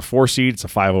 Indiana was a 4 seed. It's a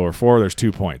 5 over 4. There's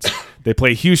 2 points. They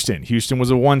play Houston. Houston was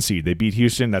a 1 seed. They beat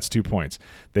Houston. That's 2 points.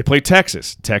 They play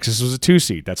Texas. Texas was a 2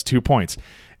 seed. That's 2 points.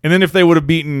 And then if they would have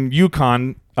beaten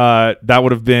UConn, that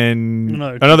would have been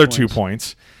another 2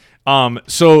 points.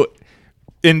 So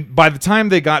by the time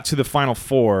they got to the Final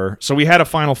Four, so we had a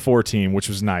Final Four team, which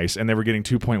was nice, and they were getting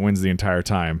 2-point wins the entire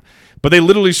time. But they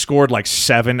literally scored like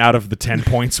 7 out of the 10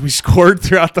 points we scored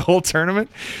throughout the whole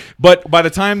tournament. But by the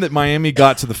time that Miami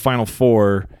got to the Final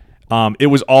Four, it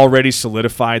was already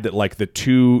solidified that like the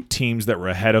 2 teams that were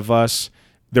ahead of us,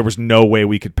 there was no way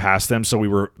we could pass them.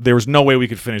 So there was no way we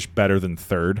could finish better than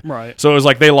 3rd. Right. So it was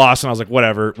like they lost, and I was like,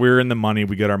 whatever. We're in the money.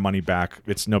 We get our money back.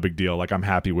 It's no big deal. Like, I'm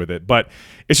happy with it. But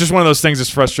it's just one of those things that's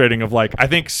frustrating of like, I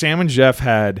think Sam and Jeff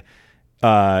had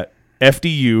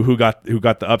FDU who got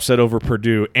the upset over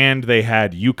Purdue, and they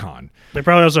had UConn. They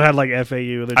probably also had like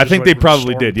FAU. I think they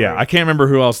probably did. Yeah, I can't remember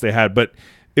who else they had, but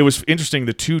it was interesting.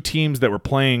 The 2 teams that were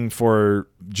playing for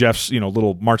Jeff's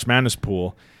little March Madness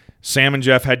pool, Sam and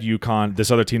Jeff had UConn. This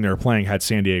other team they were playing had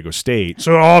San Diego State.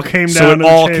 So it all came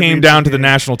down to the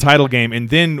national title game, and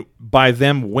then by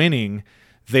them winning,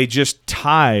 they just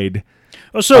tied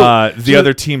the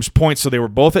other team's points, so they were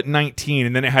both at 19,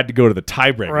 and then it had to go to the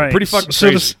tiebreaker. Right. Pretty fucking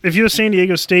crazy. So if you're a San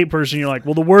Diego State person, you're like,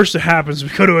 well, the worst that happens, we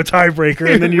go to a tiebreaker,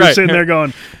 and then you're sitting there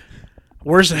going,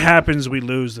 worst that happens, we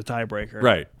lose the tiebreaker.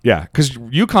 Right. Yeah. Because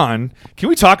UConn, can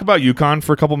we talk about UConn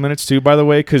for a couple minutes too? By the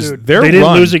way, because they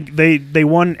didn't lose. They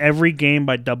won every game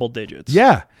by double digits.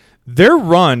 Yeah. Their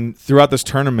run throughout this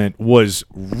tournament was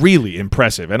really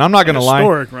impressive, and I'm not going to lie.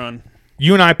 Historic run.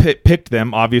 You and I picked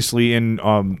them, obviously, in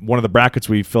one of the brackets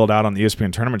we filled out on the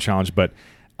ESPN Tournament Challenge, but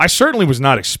I certainly was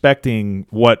not expecting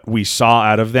what we saw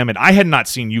out of them, and I had not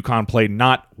seen UConn play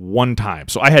not one time,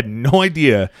 so I had no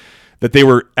idea that they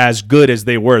were as good as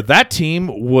they were. That team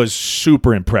was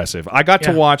super impressive. I got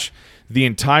to watch the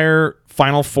entire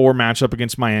Final Four matchup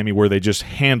against Miami where they just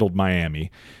handled Miami,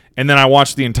 and then I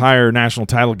watched the entire national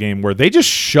title game where they just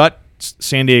shut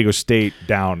San Diego State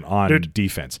down on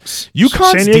defense.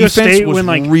 UConn's defense was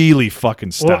really fucking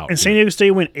stout. Well, and San Diego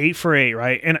State went 8 for 8,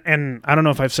 right? And I don't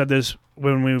know if I've said this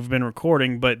when we've been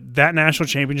recording, but that national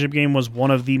championship game was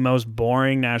one of the most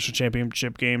boring national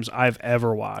championship games I've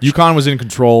ever watched. UConn was in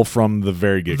control from the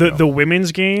very get-go. The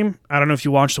women's game, I don't know if you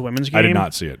watched the women's game. I did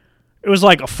not see it. It was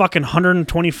like a fucking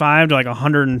 125 to like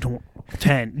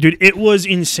 110. Dude, it was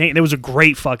insane. It was a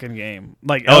great fucking game.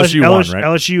 Like LSU won, right?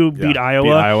 LSU beat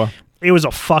Iowa. It was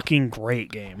a fucking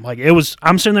great game. Like, it was.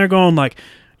 I'm sitting there going like,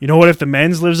 you know what? If the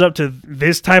men's lives up to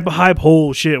this type of hype,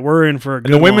 holy shit, we're in for a good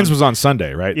one. And the women's was on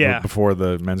Sunday, right? Yeah, before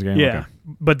the men's game. Yeah, okay.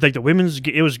 But like the women's,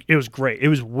 it was great. It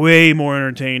was way more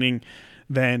entertaining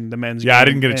than the men's game. Yeah, I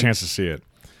didn't get a chance to see it.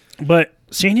 But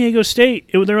San Diego State,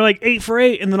 they were like 8 for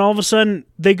 8, and then all of a sudden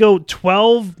they go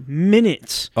 12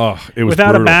 minutes without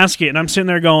brutal. a basket, and I'm sitting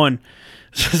there going,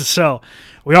 so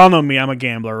we all know me, I'm a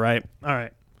gambler, right? All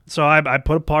right. So I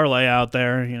put a parlay out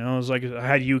there, it was like I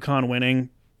had UConn winning,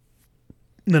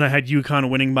 and then I had UConn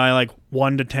winning by like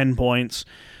 1 to 10 points.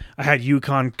 I had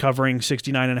UConn covering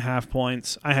 69.5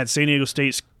 points. I had San Diego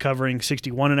State covering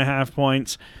 61.5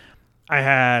 points. I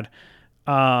had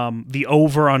the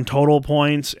over on total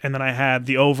points, and then I had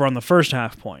the over on the first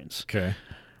half points. Okay.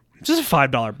 Just a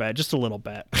 $5 bet, just a little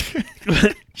bet.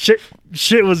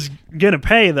 shit was going to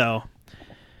pay, though.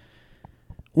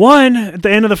 One, at the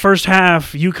end of the first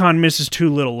half, UConn misses 2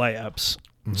 little layups.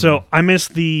 Mm-hmm. So I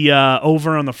missed the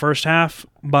over on the first half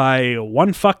by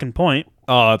 1 fucking point.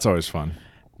 Oh, that's always fun.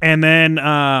 And then,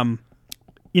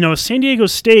 San Diego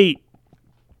State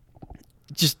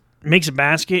just makes a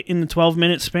basket in the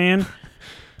 12-minute span.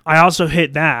 I also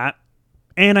hit that,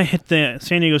 and I hit the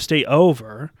San Diego State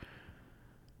over.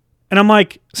 And I'm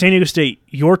like, San Diego State,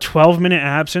 your 12-minute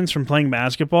absence from playing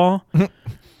basketball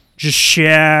just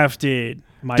shafted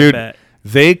my bet.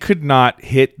 They could not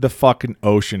hit the fucking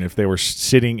ocean if they were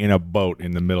sitting in a boat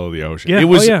in the middle of the ocean. Yeah, it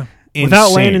was insane.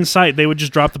 Without land in sight, they would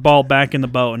just drop the ball back in the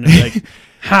boat, and it's like,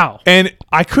 how? And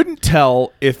I couldn't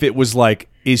tell if it was like,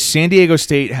 is San Diego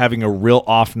State having a real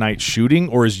off night shooting,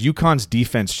 or is UConn's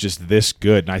defense just this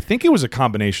good? And I think it was a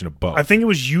combination of both. I think it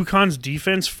was UConn's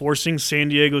defense forcing San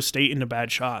Diego State into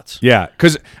bad shots. Yeah,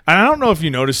 because I don't know if you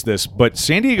noticed this, but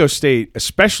San Diego State,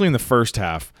 especially in the first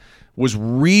half, was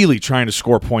really trying to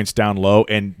score points down low,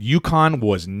 and UConn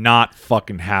was not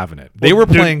fucking having it. They were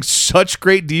playing such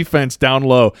great defense down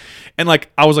low. And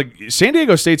I was like, San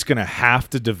Diego State's going to have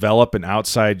to develop an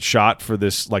outside shot for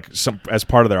this, as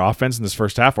part of their offense in this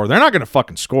first half, or they're not going to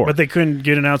fucking score. But they couldn't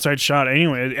get an outside shot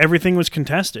anyway. Everything was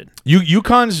contested.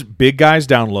 UConn's big guys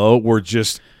down low were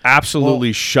just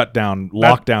absolutely shut down,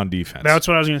 lockdown defense. That's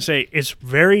what I was going to say. It's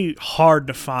very hard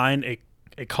to find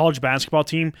a college basketball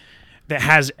team that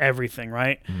has everything,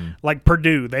 right? Mm-hmm. Like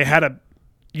Purdue, they had I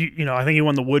think he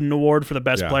won the Wooden Award for the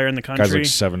best player in the country.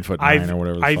 Guy's like 7'9" or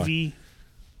whatever. Ivy,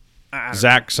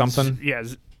 Zach something.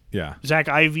 Yeah. Zach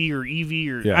Ivy or Evie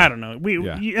or I don't know.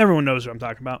 Everyone knows what I'm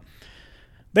talking about.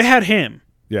 They had him.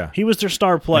 Yeah, he was their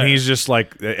star player. And he's just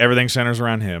like everything centers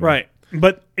around him, right?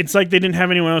 But it's like they didn't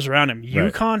have anyone else around him.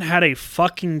 Right. UConn had a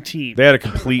fucking team. They had a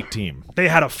complete team. They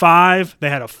had a 5, they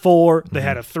had a 4, they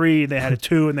had a 3, they had a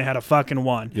 2, and they had a fucking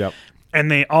 1. Yep. And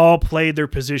they all played their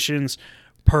positions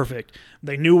perfect.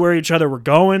 They knew where each other were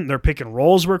going. Their pick and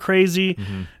rolls were crazy.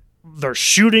 Mm-hmm. Their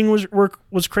shooting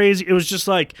was crazy. It was just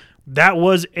like that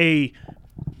was a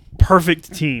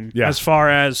perfect team as far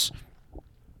as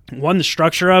the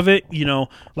structure of it.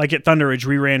 Like at Thunder Ridge,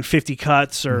 we ran 50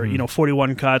 cuts or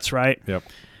 41 cuts, right? Yep.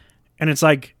 And it's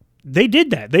like they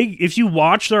did that. If you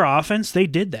watch their offense, they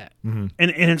did that. Mm-hmm.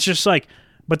 And it's just like,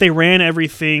 but they ran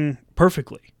everything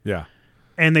perfectly. Yeah.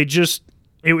 And they just,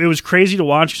 it was crazy to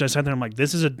watch because I sat there and I'm like,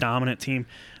 this is a dominant team.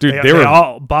 Dude, they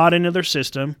all bought into their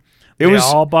system. They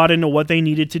all bought into what they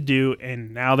needed to do,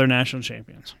 and now they're national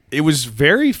champions. It was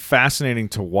very fascinating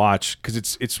to watch because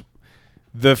it's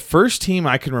the first team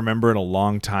I can remember in a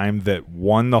long time that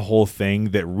won the whole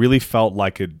thing that really felt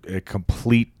like a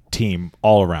complete team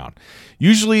all around.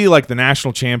 Usually, like the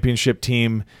national championship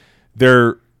team,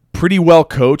 they're pretty well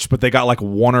coached, but they got like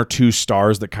 1 or 2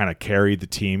 stars that kind of carry the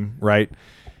team, right?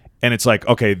 And it's like,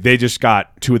 okay, they just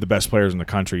got 2 of the best players in the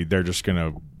country. They're just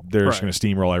gonna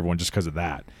steamroll everyone just because of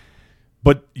that.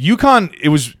 But UConn, it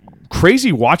was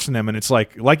crazy watching them, and it's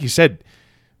like you said,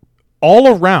 all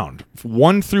around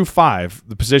 1 through 5,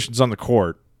 the positions on the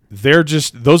court,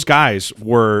 those guys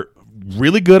were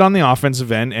really good on the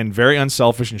offensive end and very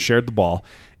unselfish and shared the ball.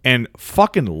 And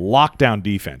fucking lockdown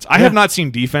defense. I have not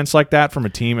seen defense like that from a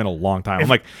team in a long time. I'm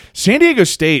like, San Diego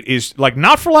State is, like,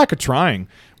 not for lack of trying,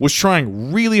 was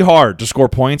trying really hard to score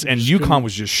points, and UConn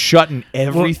was just shutting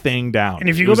everything down. And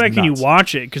if you go back and you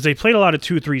watch it, because they played a lot of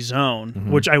 2-3 zone,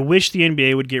 which I wish the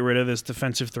NBA would get rid of this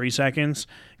defensive 3 seconds,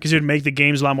 because it would make the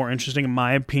games a lot more interesting, in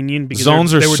my opinion. Because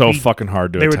zones are so fucking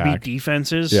hard to attack. They would beat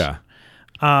defenses. Yeah.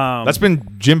 That's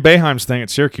been Jim Boeheim's thing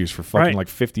at Syracuse for fucking like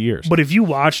 50 years. But if you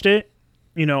watched it,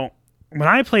 when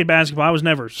I played basketball, I was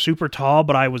never super tall,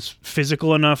 but I was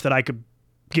physical enough that I could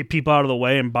get people out of the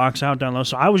way and box out down low.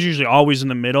 So I was usually always in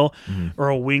the middle or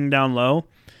a wing down low.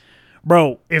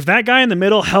 Bro, if that guy in the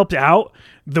middle helped out,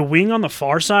 the wing on the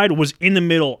far side was in the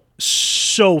middle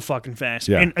so fucking fast.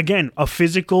 Yeah. And again, a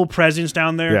physical presence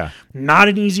down there. Yeah. Not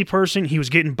an easy person. He was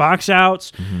getting box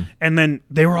outs, and then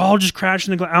they were all just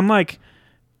crashing the glass. I'm like,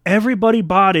 everybody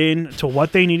bought in to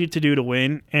what they needed to do to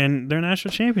win and their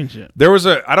national championship. There was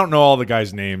I don't know all the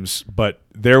guys' names, but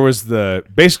there was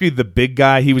basically the big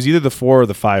guy. He was either the 4 or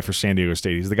the 5 for San Diego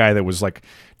State. He's the guy that was like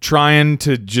trying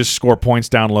to just score points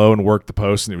down low and work the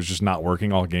post, and it was just not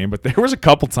working all game. But there was a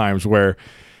couple times where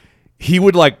he'd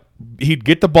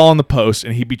get the ball in the post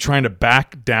and he'd be trying to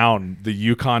back down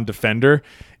the UConn defender.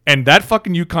 And that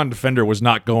fucking UConn defender was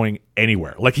not going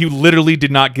anywhere. Like, he literally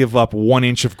did not give up 1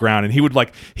 inch of ground. And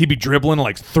he'd be dribbling,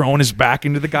 like throwing his back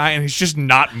into the guy, and he's just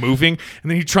not moving. And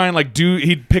then he'd try and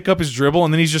he'd pick up his dribble,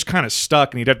 and then he's just kind of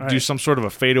stuck, and he'd have to do some sort of a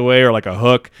fadeaway or like a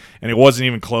hook, and it wasn't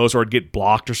even close, or it'd get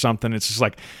blocked or something. It's just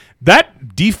like,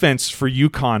 that defense for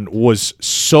UConn was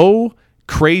so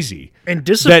crazy. And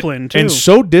disciplined, too. And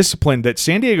so disciplined that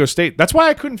San Diego State, that's why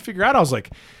I couldn't figure out. I was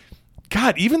like,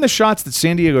 God, even the shots that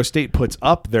San Diego State puts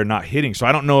up, they're not hitting. So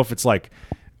I don't know if it's like,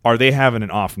 are they having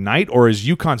an off night, or is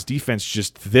UConn's defense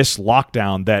just this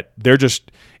lockdown that they're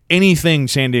just, anything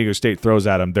San Diego State throws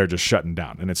at them, they're just shutting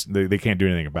down, and they can't do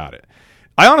anything about it.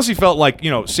 I honestly felt like,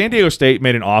 San Diego State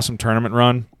made an awesome tournament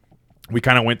run. We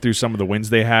kind of went through some of the wins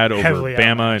they had over Heavily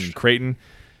Bama outmatched. And Creighton.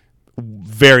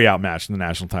 Very outmatched in the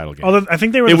national title game. Although I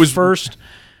think they were the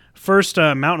first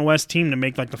Mountain West team to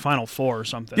make like the Final Four or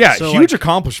something. Yeah, so, huge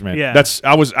accomplishment. Yeah.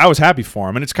 I was happy for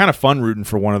him, and it's kind of fun rooting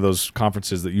for one of those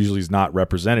conferences that usually is not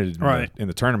represented in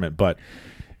the tournament. But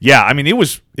yeah, I mean, it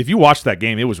was, if you watched that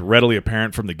game, it was readily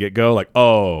apparent from the get go, like,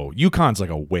 oh, UConn's like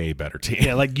a way better team.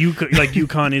 Yeah, like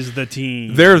UConn is the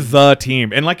team. They're the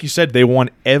team, and like you said, they won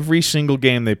every single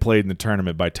game they played in the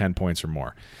tournament by 10 points or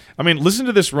more. I mean, listen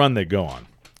to this run they go on.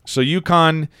 So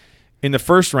UConn, in the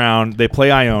first round, they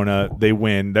play Iona. They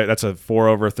win. That's a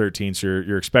 4/13, so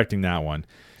you're expecting that one.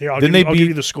 Here, I'll give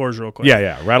you the scores real quick.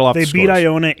 Yeah, rattle off the scores. They beat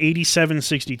Iona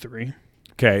 87-63.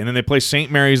 Okay, and then they play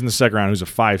St. Mary's in the second round, who's a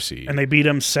 5 seed. And they beat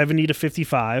them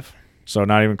 70-55. So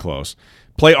not even close.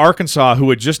 Play Arkansas,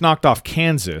 who had just knocked off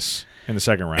Kansas in the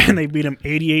second round. And they beat them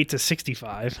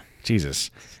 88-65. Jesus.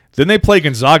 Then they play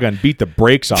Gonzaga and beat the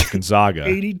brakes off Gonzaga.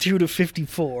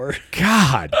 82-54.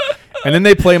 God. And then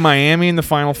they play Miami in the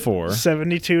Final Four.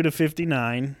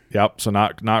 72-59. Yep, so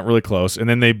not really close. And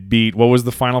then they beat, what was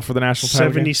the final for the national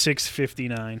title?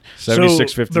 76-59. 76-59.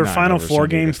 So their Final Four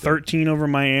game, 13 over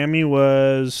Miami,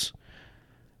 was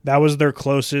their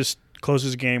closest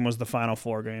game was the Final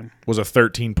Four game. Was a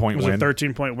 13-point win. It was a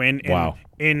 13-point win. Wow.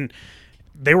 And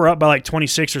they were up by like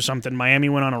 26 or something. Miami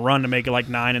went on a run to make it like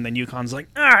 9, and then UConn's like,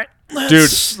 all right,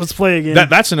 let's play again.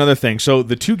 That's another thing. So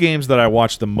the 2 games that I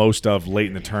watched the most of late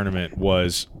in the tournament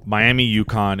was Miami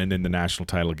UConn and then the national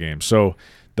title game. So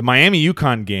the Miami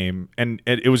UConn game, and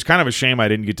it was kind of a shame I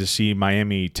didn't get to see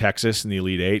Miami Texas in the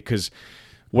Elite Eight, because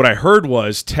what I heard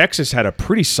was Texas had a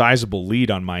pretty sizable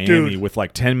lead on Miami with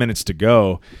like 10 minutes to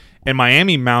go. And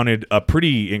Miami mounted a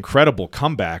pretty incredible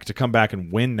comeback to come back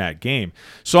and win that game.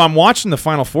 So I'm watching the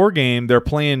Final Four game. They're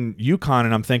playing UConn,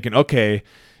 and I'm thinking, okay,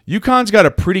 UConn's got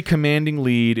a pretty commanding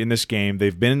lead in this game.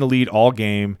 They've been in the lead all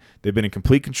game. They've been in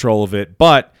complete control of it.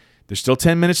 But there's still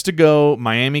 10 minutes to go.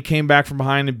 Miami came back from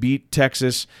behind and beat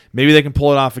Texas. Maybe they can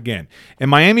pull it off again. And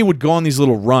Miami would go on these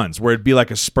little runs where it'd be like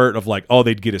a spurt of like, oh,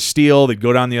 they'd get a steal. They'd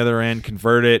go down the other end,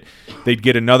 convert it. They'd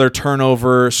get another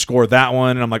turnover, score that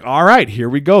one. And I'm like, all right, here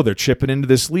we go. They're chipping into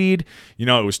this lead. It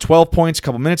was 12 points a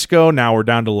couple minutes ago. Now we're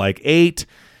down to like 8.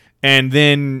 And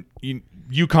then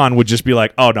UConn would just be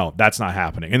like, oh, no, that's not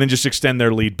happening. And then just extend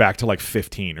their lead back to like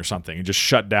 15 or something and just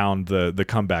shut down the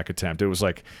comeback attempt. It was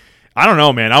like, I don't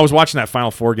know, man. I was watching that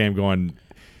Final Four game going,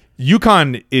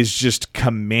 UConn is just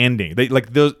commanding.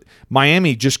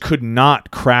 Miami just could not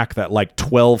crack that like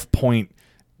 12-point,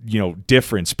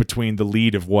 difference between the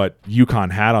lead of what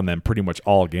UConn had on them pretty much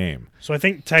all game. So I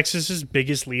think Texas's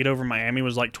biggest lead over Miami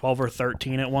was like 12 or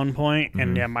 13 at one point,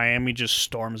 and Miami just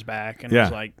storms back and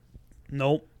was like,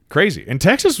 nope. Crazy. And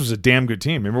Texas was a damn good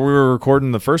team. Remember we were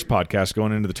recording the first podcast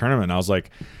going into the tournament, and I was like,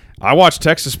 I watched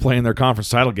Texas play in their conference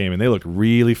title game, and they look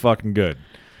really fucking good.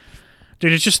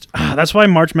 Dude, it's just that's why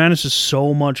March Madness is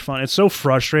so much fun. It's so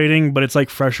frustrating, but it's like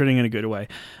frustrating in a good way.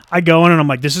 I go in and I'm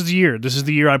like, this is the year. This is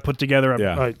the year I put together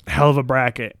a hell of a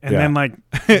bracket. And then like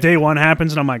day one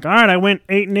happens, and I'm like, all right, I went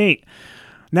 8-8.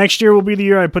 Next year will be the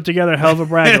year I put together a hell of a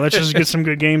bracket. Let's just get some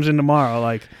good games in tomorrow.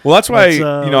 Well, that's why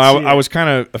I was kind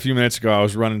of a few minutes ago. I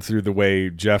was running through the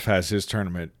way Jeff has his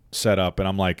tournament set up, and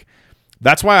I'm like,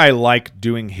 that's why I like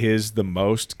doing his the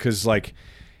most, because like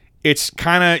it's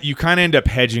you kind of end up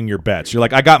hedging your bets. You're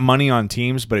like, I got money on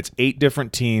teams, but it's 8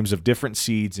 different teams of different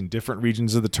seeds in different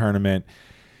regions of the tournament.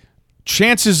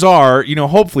 Chances are,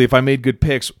 hopefully if I made good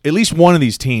picks, at least one of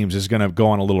these teams is going to go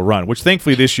on a little run, which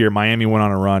thankfully this year Miami went on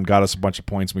a run, got us a bunch of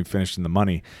points, and we finished in the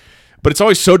money. But it's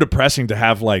always so depressing to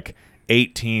have like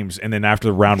 8 teams, and then after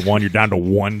the round 1, you're down to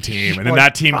 1 team, and then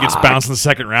that team gets bounced in the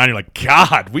second round. You're like,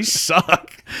 God, we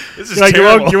suck. This is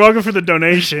terrible. You're welcome for the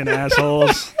donation,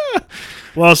 assholes.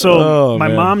 Well, so my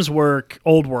mom's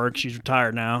old work, she's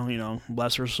retired now,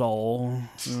 bless her soul.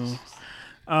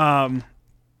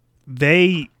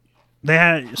 They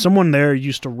had someone there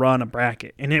used to run a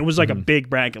bracket, and it was like a big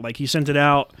bracket. Like he sent it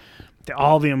out to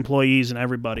all the employees and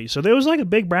everybody. So there was like a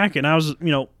big bracket, and I was,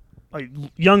 a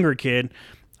younger kid.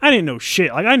 I didn't know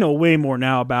shit. Like I know way more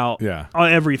now about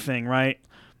everything, right?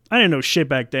 I didn't know shit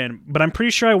back then, but I'm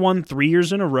pretty sure I won 3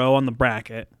 years in a row on the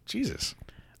bracket. Jesus.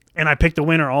 And I picked the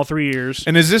winner all 3 years.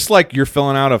 And is this like you're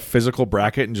filling out a physical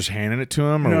bracket and just handing it to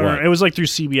him, or what? No, it was like through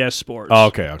CBS Sports. Oh,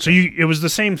 okay. So it was the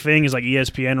same thing as like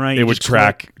ESPN, right? It would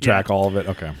track all of it.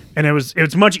 Okay. And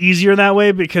it's much easier that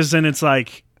way because then it's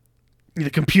like the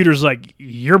computer's like,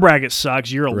 your bracket sucks,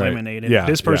 you're eliminated. Yeah,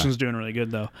 this person's doing really good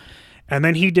though. And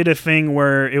then he did a thing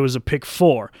where it was a pick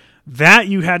 4. That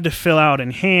you had to fill out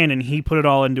in hand, and he put it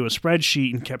all into a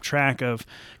spreadsheet and kept track of,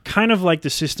 kind of like the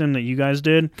system that you guys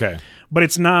did. Okay. But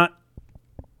it's not.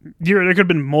 There could have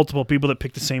been multiple people that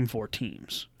picked the same 4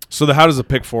 teams. So how does the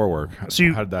pick 4 work?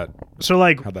 How'd that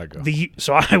go?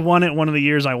 So I won it one of the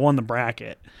years I won the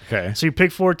bracket. Okay. So you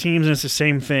pick 4 teams, and it's the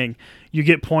same thing. You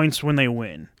get points when they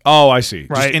win. Oh, I see.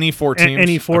 Right? Just any 4 teams?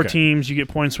 Any 4 teams, you get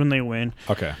points when they win.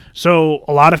 Okay. So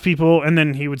a lot of people, and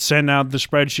then he would send out the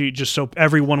spreadsheet just so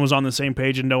everyone was on the same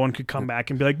page and no one could come back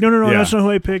and be like, no, that's not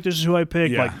who I picked. This is who I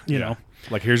picked. Yeah. Like, you know.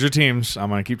 Like, here's your teams. I'm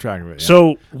going to keep track of it. Yeah.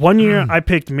 So one year I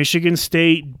picked Michigan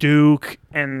State, Duke,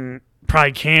 and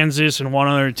probably Kansas and one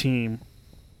other team.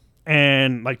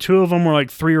 And like 2 of them were like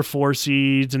 3 or 4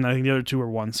 seeds, and I think the other 2 were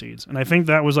 1 seeds. And I think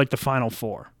that was like the final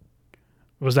 4.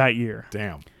 It was that year.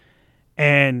 Damn.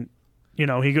 And,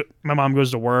 my mom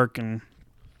goes to work and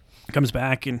comes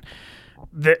back, and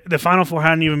the final 4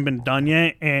 hadn't even been done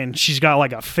yet, and she's got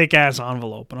like a thick-ass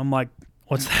envelope. And I'm like,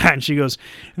 what's that? And she goes,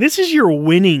 this is your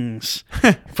winnings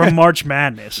from March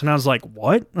Madness. And I was like,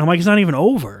 what? And I'm like, it's not even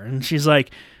over. And she's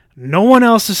like, no one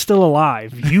else is still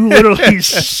alive. You literally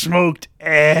smoked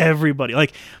everybody.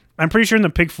 Like, I'm pretty sure in the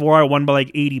pick 4, I won by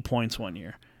like 80 points one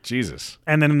year. Jesus.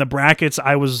 And then in the brackets,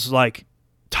 I was like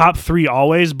top 3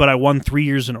 always, but I won 3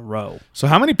 years in a row. So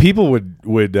how many people would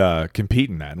compete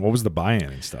in that? And what was the buy-in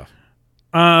and stuff?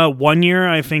 1 year,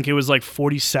 I think it was like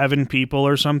 47 people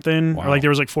or something. Wow. Or like there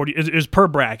was like 40. It was per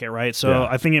bracket, right? So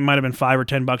I think it might have been $5 or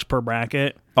 $10 per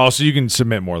bracket. Oh, so you can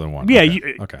submit more than one. Yeah.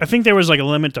 Okay. I think there was like a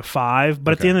limit to 5.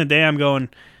 But at the end of the day, I'm going,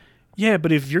 yeah,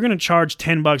 but if you're going to charge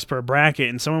 $10 per bracket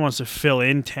and someone wants to fill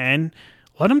in 10,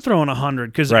 let them throw in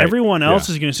 100, because everyone else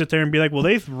is going to sit there and be like, well,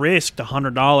 they've risked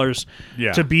 $100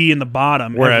 to be in the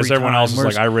bottom. Whereas everyone else is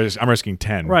like, I'm risking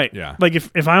 10. Right. Yeah. Like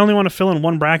if I only want to fill in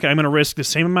 1 bracket, I'm going to risk the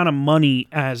same amount of money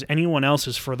as anyone else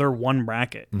is for their 1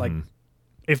 bracket. Mm-hmm. Like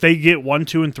if they get 1,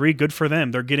 2, and 3, good for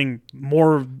them. They're getting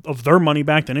more of their money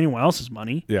back than anyone else's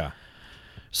money. Yeah.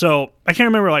 So I can't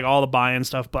remember like all the buy-in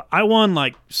stuff, but I won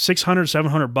like $600,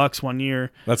 $700 one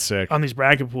year. That's sick. On these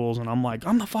bracket pools, and I'm like,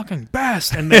 I'm the fucking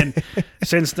best. And then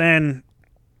since then,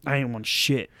 I ain't won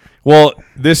shit. Well,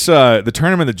 this the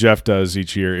tournament that Jeff does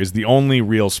each year is the only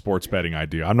real sports betting I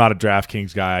do. I'm not a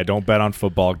DraftKings guy. I don't bet on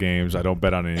football games. I don't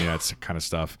bet on any of that kind of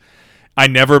stuff. I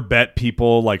never bet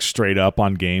people like straight up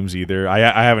on games either.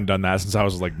 I haven't done that since I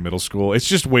was like middle school. It's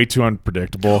just way too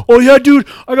unpredictable. Oh yeah, dude!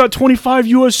 I got 25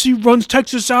 USC runs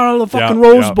Texas out of the fucking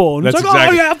Rose Bowl. And That's it's like,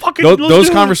 exactly. oh yeah, fucking. Those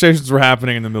conversations were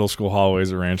happening in the middle school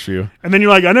hallways at Ranch View. And then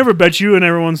you're like, I never bet you, and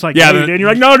everyone's like, yeah. And you're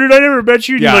like, no, dude, I never bet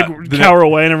you. And you like cower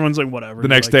away, and everyone's like, whatever. The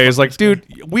next day is like, dude,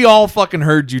 we all fucking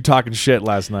heard you talking shit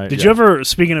last night. Did you ever?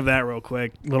 Speaking of that, real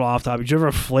quick, little off topic. Did you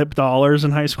ever flip dollars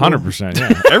in high school? 100%.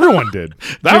 Yeah, everyone did.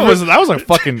 That was a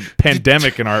fucking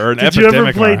pandemic in our, or an Did epidemic you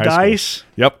ever play in our high dice? School.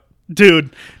 Yep.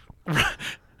 Dude,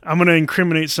 I'm going to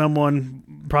incriminate someone,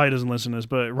 probably doesn't listen to this,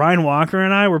 but Ryan Walker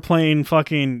and I were playing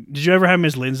fucking, did you ever have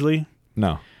Miss Lindsley?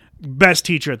 No. Best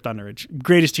teacher at Thunderidge.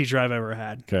 Greatest teacher I've ever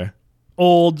had. Okay.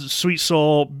 Old, sweet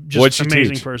soul, just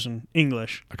amazing teach? person.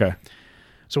 English. Okay.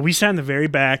 So we sat in the very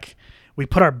back. We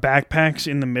put our backpacks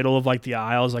in the middle of like the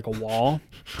aisles, like a wall,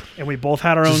 and we both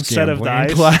had our own set of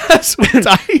dice. Class with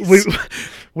dice.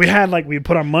 We had like, we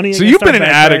put our money. So you've been an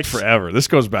addict forever. This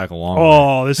goes back a long way.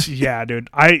 Oh, yeah, dude.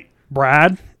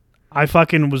 Brad, I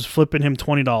fucking was flipping him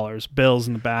 $20 bills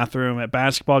in the bathroom at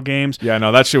basketball games. Yeah,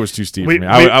 no, that shit was too steep for me.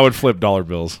 I would flip dollar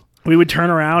bills. We would turn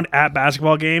around at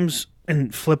basketball games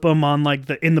and flip them on like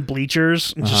in the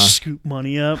bleachers and just scoop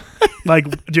money up.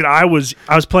 Like, dude, I was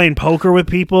playing poker with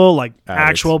people, like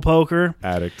actual poker.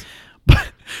 Addict.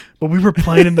 But we were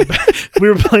playing in the back. We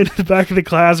were playing in the back of the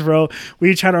class, bro.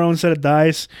 We each had our own set of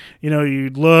dice. You know,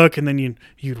 you'd look and then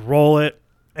you'd roll it,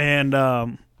 and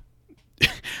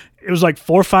it was like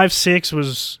 4, 5, 6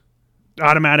 was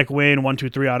automatic win, 1, 2,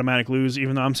 3 automatic lose.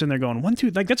 Even though I'm sitting there going 1, 2,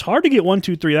 like that's hard to get 1,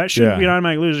 2, 3. That shouldn't be an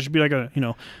automatic lose. It should be like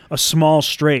a small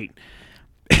straight.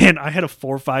 And I had a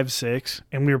 4, 5, 6,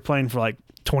 and we were playing for like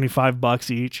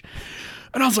 $25 each.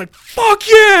 And I was like, "Fuck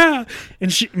yeah!"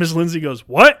 And Miss Lindsay goes,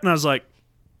 "What?" And I was like,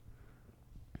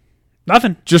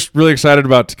 "Nothing." Just really excited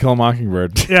about To Kill a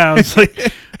Mockingbird. Yeah, I was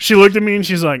like, she looked at me and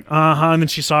she's like, and then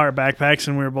she saw our backpacks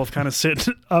and we were both kind of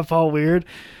sitting up all weird.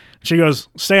 She goes,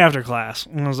 "Stay after class."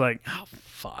 And I was like, "Oh,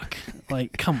 fuck.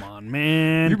 Like, come on,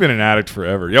 man." You've been an addict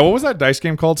forever. Yeah, what was that dice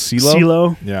game called? CeeLo?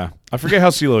 CeeLo. Yeah. I forget how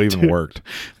CeeLo even worked.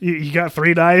 You got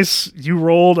 3 dice. You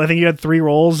rolled. I think you had 3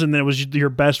 rolls, and then it was your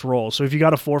best roll. So if you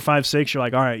got a 4, 5, 6, you're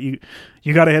like, all right,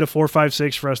 you got to hit a 4, 5,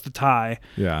 6 for us to tie.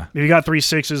 Yeah. If you got 3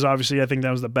 6s, obviously, I think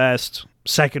that was the best.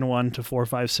 Second one to 4,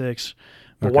 5, 6.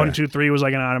 But Okay. 1, 2, 3 was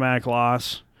like an automatic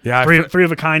loss. Yeah. Three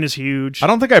of a kind is huge. I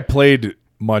don't think I played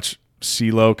much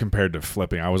CeeLo compared to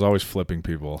flipping. I was always flipping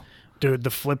people. Dude,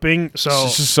 the flipping. So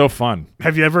This is so fun.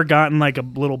 have you ever gotten like a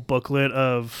little booklet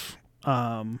of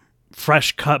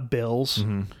fresh cut bills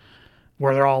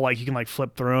where they're all like, you can like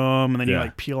flip through them and then you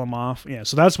like peel them off? Yeah,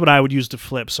 so that's what I would use to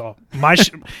flip. So my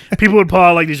people would pull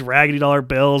out like these raggedy dollar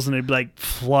bills and they'd be like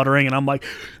fluttering, and I'm like,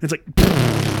 it's like.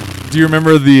 Do you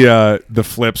remember the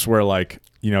flips where like,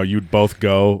 you'd both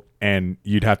go and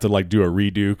you'd have to like do a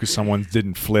redo because someone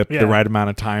didn't flip the right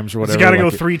amount of times or whatever? You got to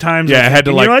like go 3 times. Yeah, it had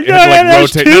to like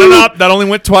rotate. No, that only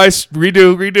went twice.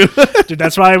 Redo. Dude,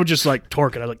 that's why I would just like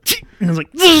torque it. I was like, and I was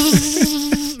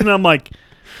like, and I'm like,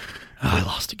 I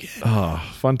lost again. Oh,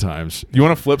 fun times. You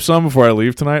want to flip some before I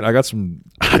leave tonight? I got some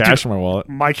cash in my wallet.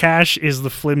 My cash is the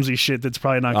flimsy shit that's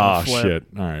probably not going to flip. Oh,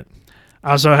 shit. All right.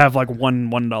 I also have like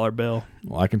 $1 bill.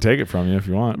 Well, I can take it from you if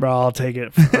you want. Bro, I'll take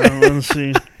it. Let's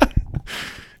see.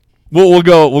 We'll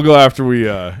go after we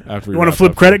You want to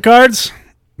flip credit cards?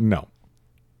 No.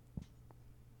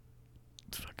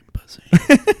 It's fucking pussy.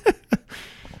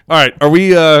 All right. Are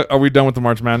we done with the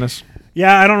March Madness?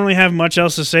 Yeah, I don't really have much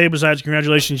else to say besides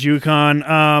congratulations,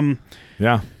 UConn.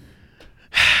 Yeah.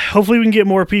 Hopefully we can get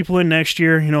more people in next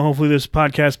year. Hopefully this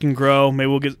podcast can grow. Maybe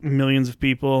we'll get millions of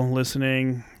people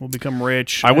listening. We'll become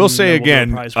rich. I will say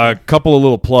again, a couple of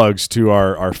little plugs to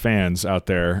our fans out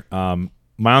there.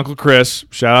 My Uncle Chris,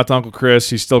 shout out to Uncle Chris.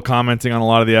 He's still commenting on a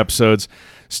lot of the episodes.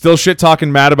 Still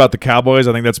shit-talking mad about the Cowboys.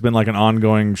 I think that's been like an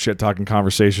ongoing shit-talking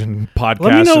conversation podcast.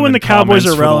 Let me know when the Cowboys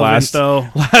are relevant, though.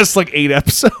 Last like 8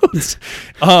 episodes.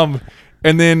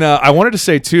 And then I wanted to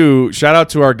say, too, shout out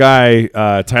to our guy,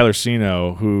 Tyler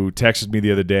Sino, who texted me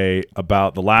the other day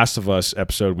about the Last of Us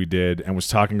episode we did and was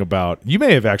talking about, you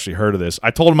may have actually heard of this.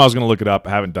 I told him I was going to look it up. I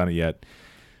haven't done it yet.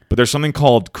 But there's something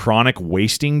called chronic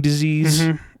wasting disease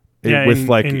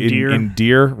in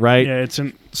deer, right? Yeah,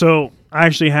 so I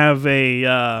actually have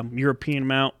a European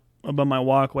mount above my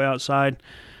walkway outside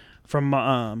from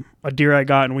a deer I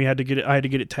got, and I had to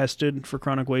get it tested for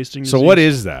chronic wasting disease. So what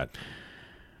is that?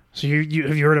 So you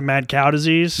have you heard of mad cow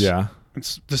disease? Yeah.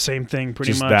 It's the same thing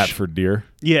pretty Just much. that for deer?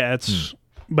 Yeah,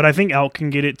 but I think elk can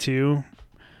get it too.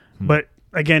 But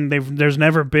again, there's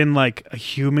never been like a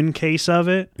human case of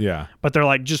it. Yeah. But they're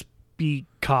like, just be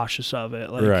cautious of it.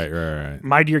 Like, right.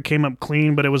 My deer came up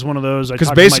clean, but it was one of those.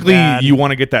 Because basically, you want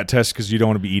to get that test because you don't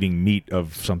want to be eating meat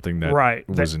of something that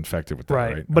was infected with that.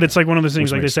 Right. But it's like one of those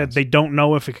things. Like they said, they don't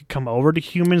know if it could come over to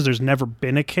humans. There's never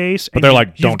been a case. But they're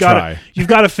like, don't try. You've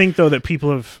got to think though that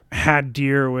people have had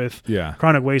deer with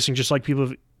chronic wasting, just like people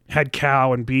have had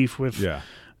cow and beef with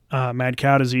mad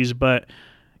cow disease. But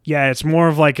yeah, it's more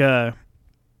of like I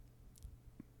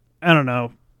don't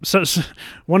know. So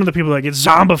one of the people that gets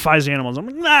zombifies animals. I'm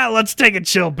like, let's take a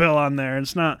chill pill on there.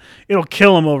 It'll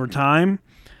kill them over time.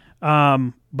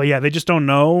 But yeah, they just don't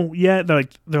know yet. They're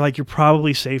like, you're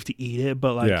probably safe to eat it,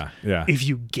 but like, if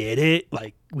you get it,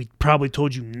 like we probably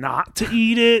told you not to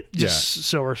eat it, just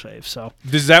so we're safe. So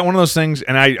is that one of those things?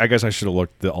 And I guess I should have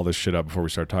looked all this shit up before we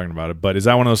start talking about it. But is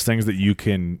that one of those things that you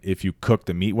can, if you cook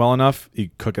the meat well enough,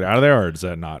 you cook it out of there, or does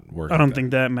that not work? I don't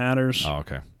think that matters. Oh,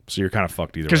 okay. So you're kind of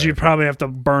fucked either way. Because you probably have to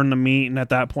burn the meat, and at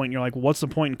that point, you're like, what's the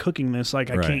point in cooking this? Like,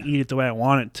 I can't eat it the way I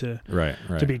want it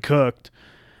to be cooked.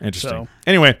 Interesting. So.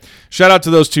 Anyway, shout out to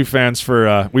those 2 fans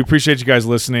for. We appreciate you guys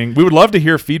listening. We would love to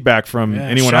hear feedback from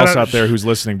anyone else out there who's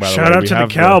listening. By the way, shout out to the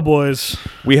Cowboys.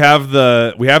 We have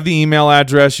the email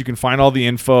address. You can find all the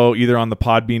info either on the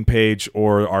Podbean page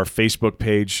or our Facebook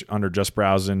page under Just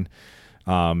Browsing.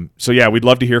 So yeah, we'd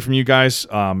love to hear from you guys.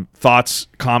 Thoughts,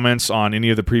 comments on any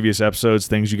of the previous episodes,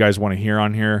 things you guys want to hear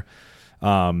on here.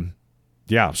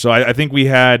 So I think we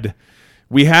had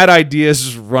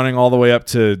ideas running all the way up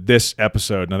to this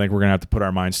episode, and I think we're gonna have to put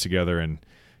our minds together and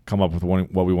come up with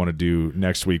what we want to do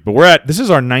next week. But this is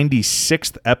our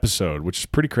 96th episode, which is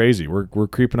pretty crazy. We're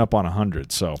creeping up on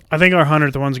 100. So I think our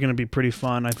 100th one's going to be pretty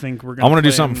fun. I think we're going. I want to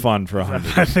do something fun for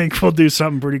 100. I think we'll do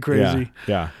something pretty crazy.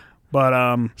 Yeah.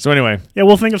 But so anyway, yeah,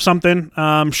 we'll think of something.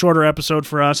 Shorter episode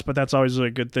for us, but that's always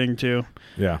a good thing too.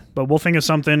 Yeah. But we'll think of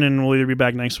something, and we'll either be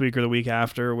back next week or the week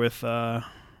after with.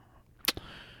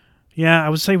 Yeah, I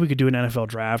would say we could do an NFL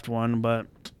draft one, but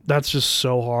that's just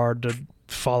so hard to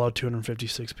follow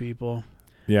 256 people.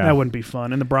 Yeah. That wouldn't be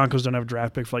fun. And the Broncos don't have a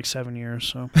draft pick for like 7 years,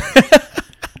 so. We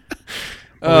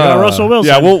got Russell Wilson.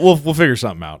 Yeah, we'll figure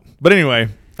something out. But anyway,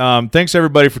 thanks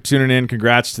everybody for tuning in.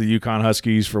 Congrats to the UConn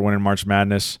Huskies for winning March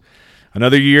Madness.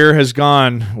 Another year has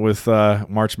gone with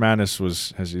March Madness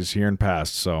is here and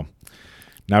past, so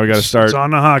now we got to start. It's on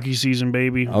the hockey season,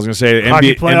 baby. I was going to say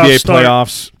NBA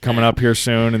playoffs coming up here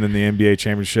soon, and then the NBA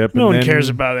championship. No one cares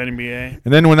about NBA.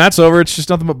 And then when that's over, it's just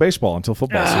nothing but baseball until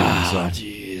football season. So.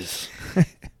 Jeez.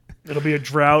 It'll be a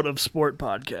drought of sport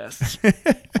podcasts.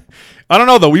 I don't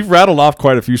know, though. We've rattled off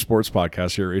quite a few sports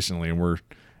podcasts here recently, and we're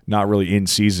not really in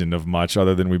season of much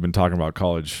other than we've been talking about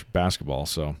college basketball.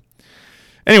 So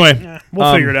anyway.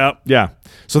 We'll figure it out. Yeah.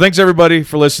 So thanks, everybody,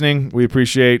 for listening. We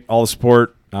appreciate all the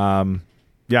support.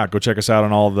 Go check us out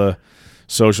on all the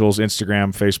socials,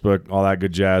 Instagram, Facebook, all that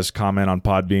good jazz. Comment on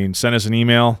Podbean. Send us an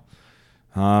email.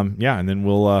 And then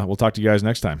we'll talk to you guys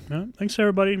next time. Yeah, thanks,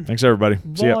 everybody. Thanks, everybody.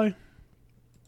 Bye. See ya.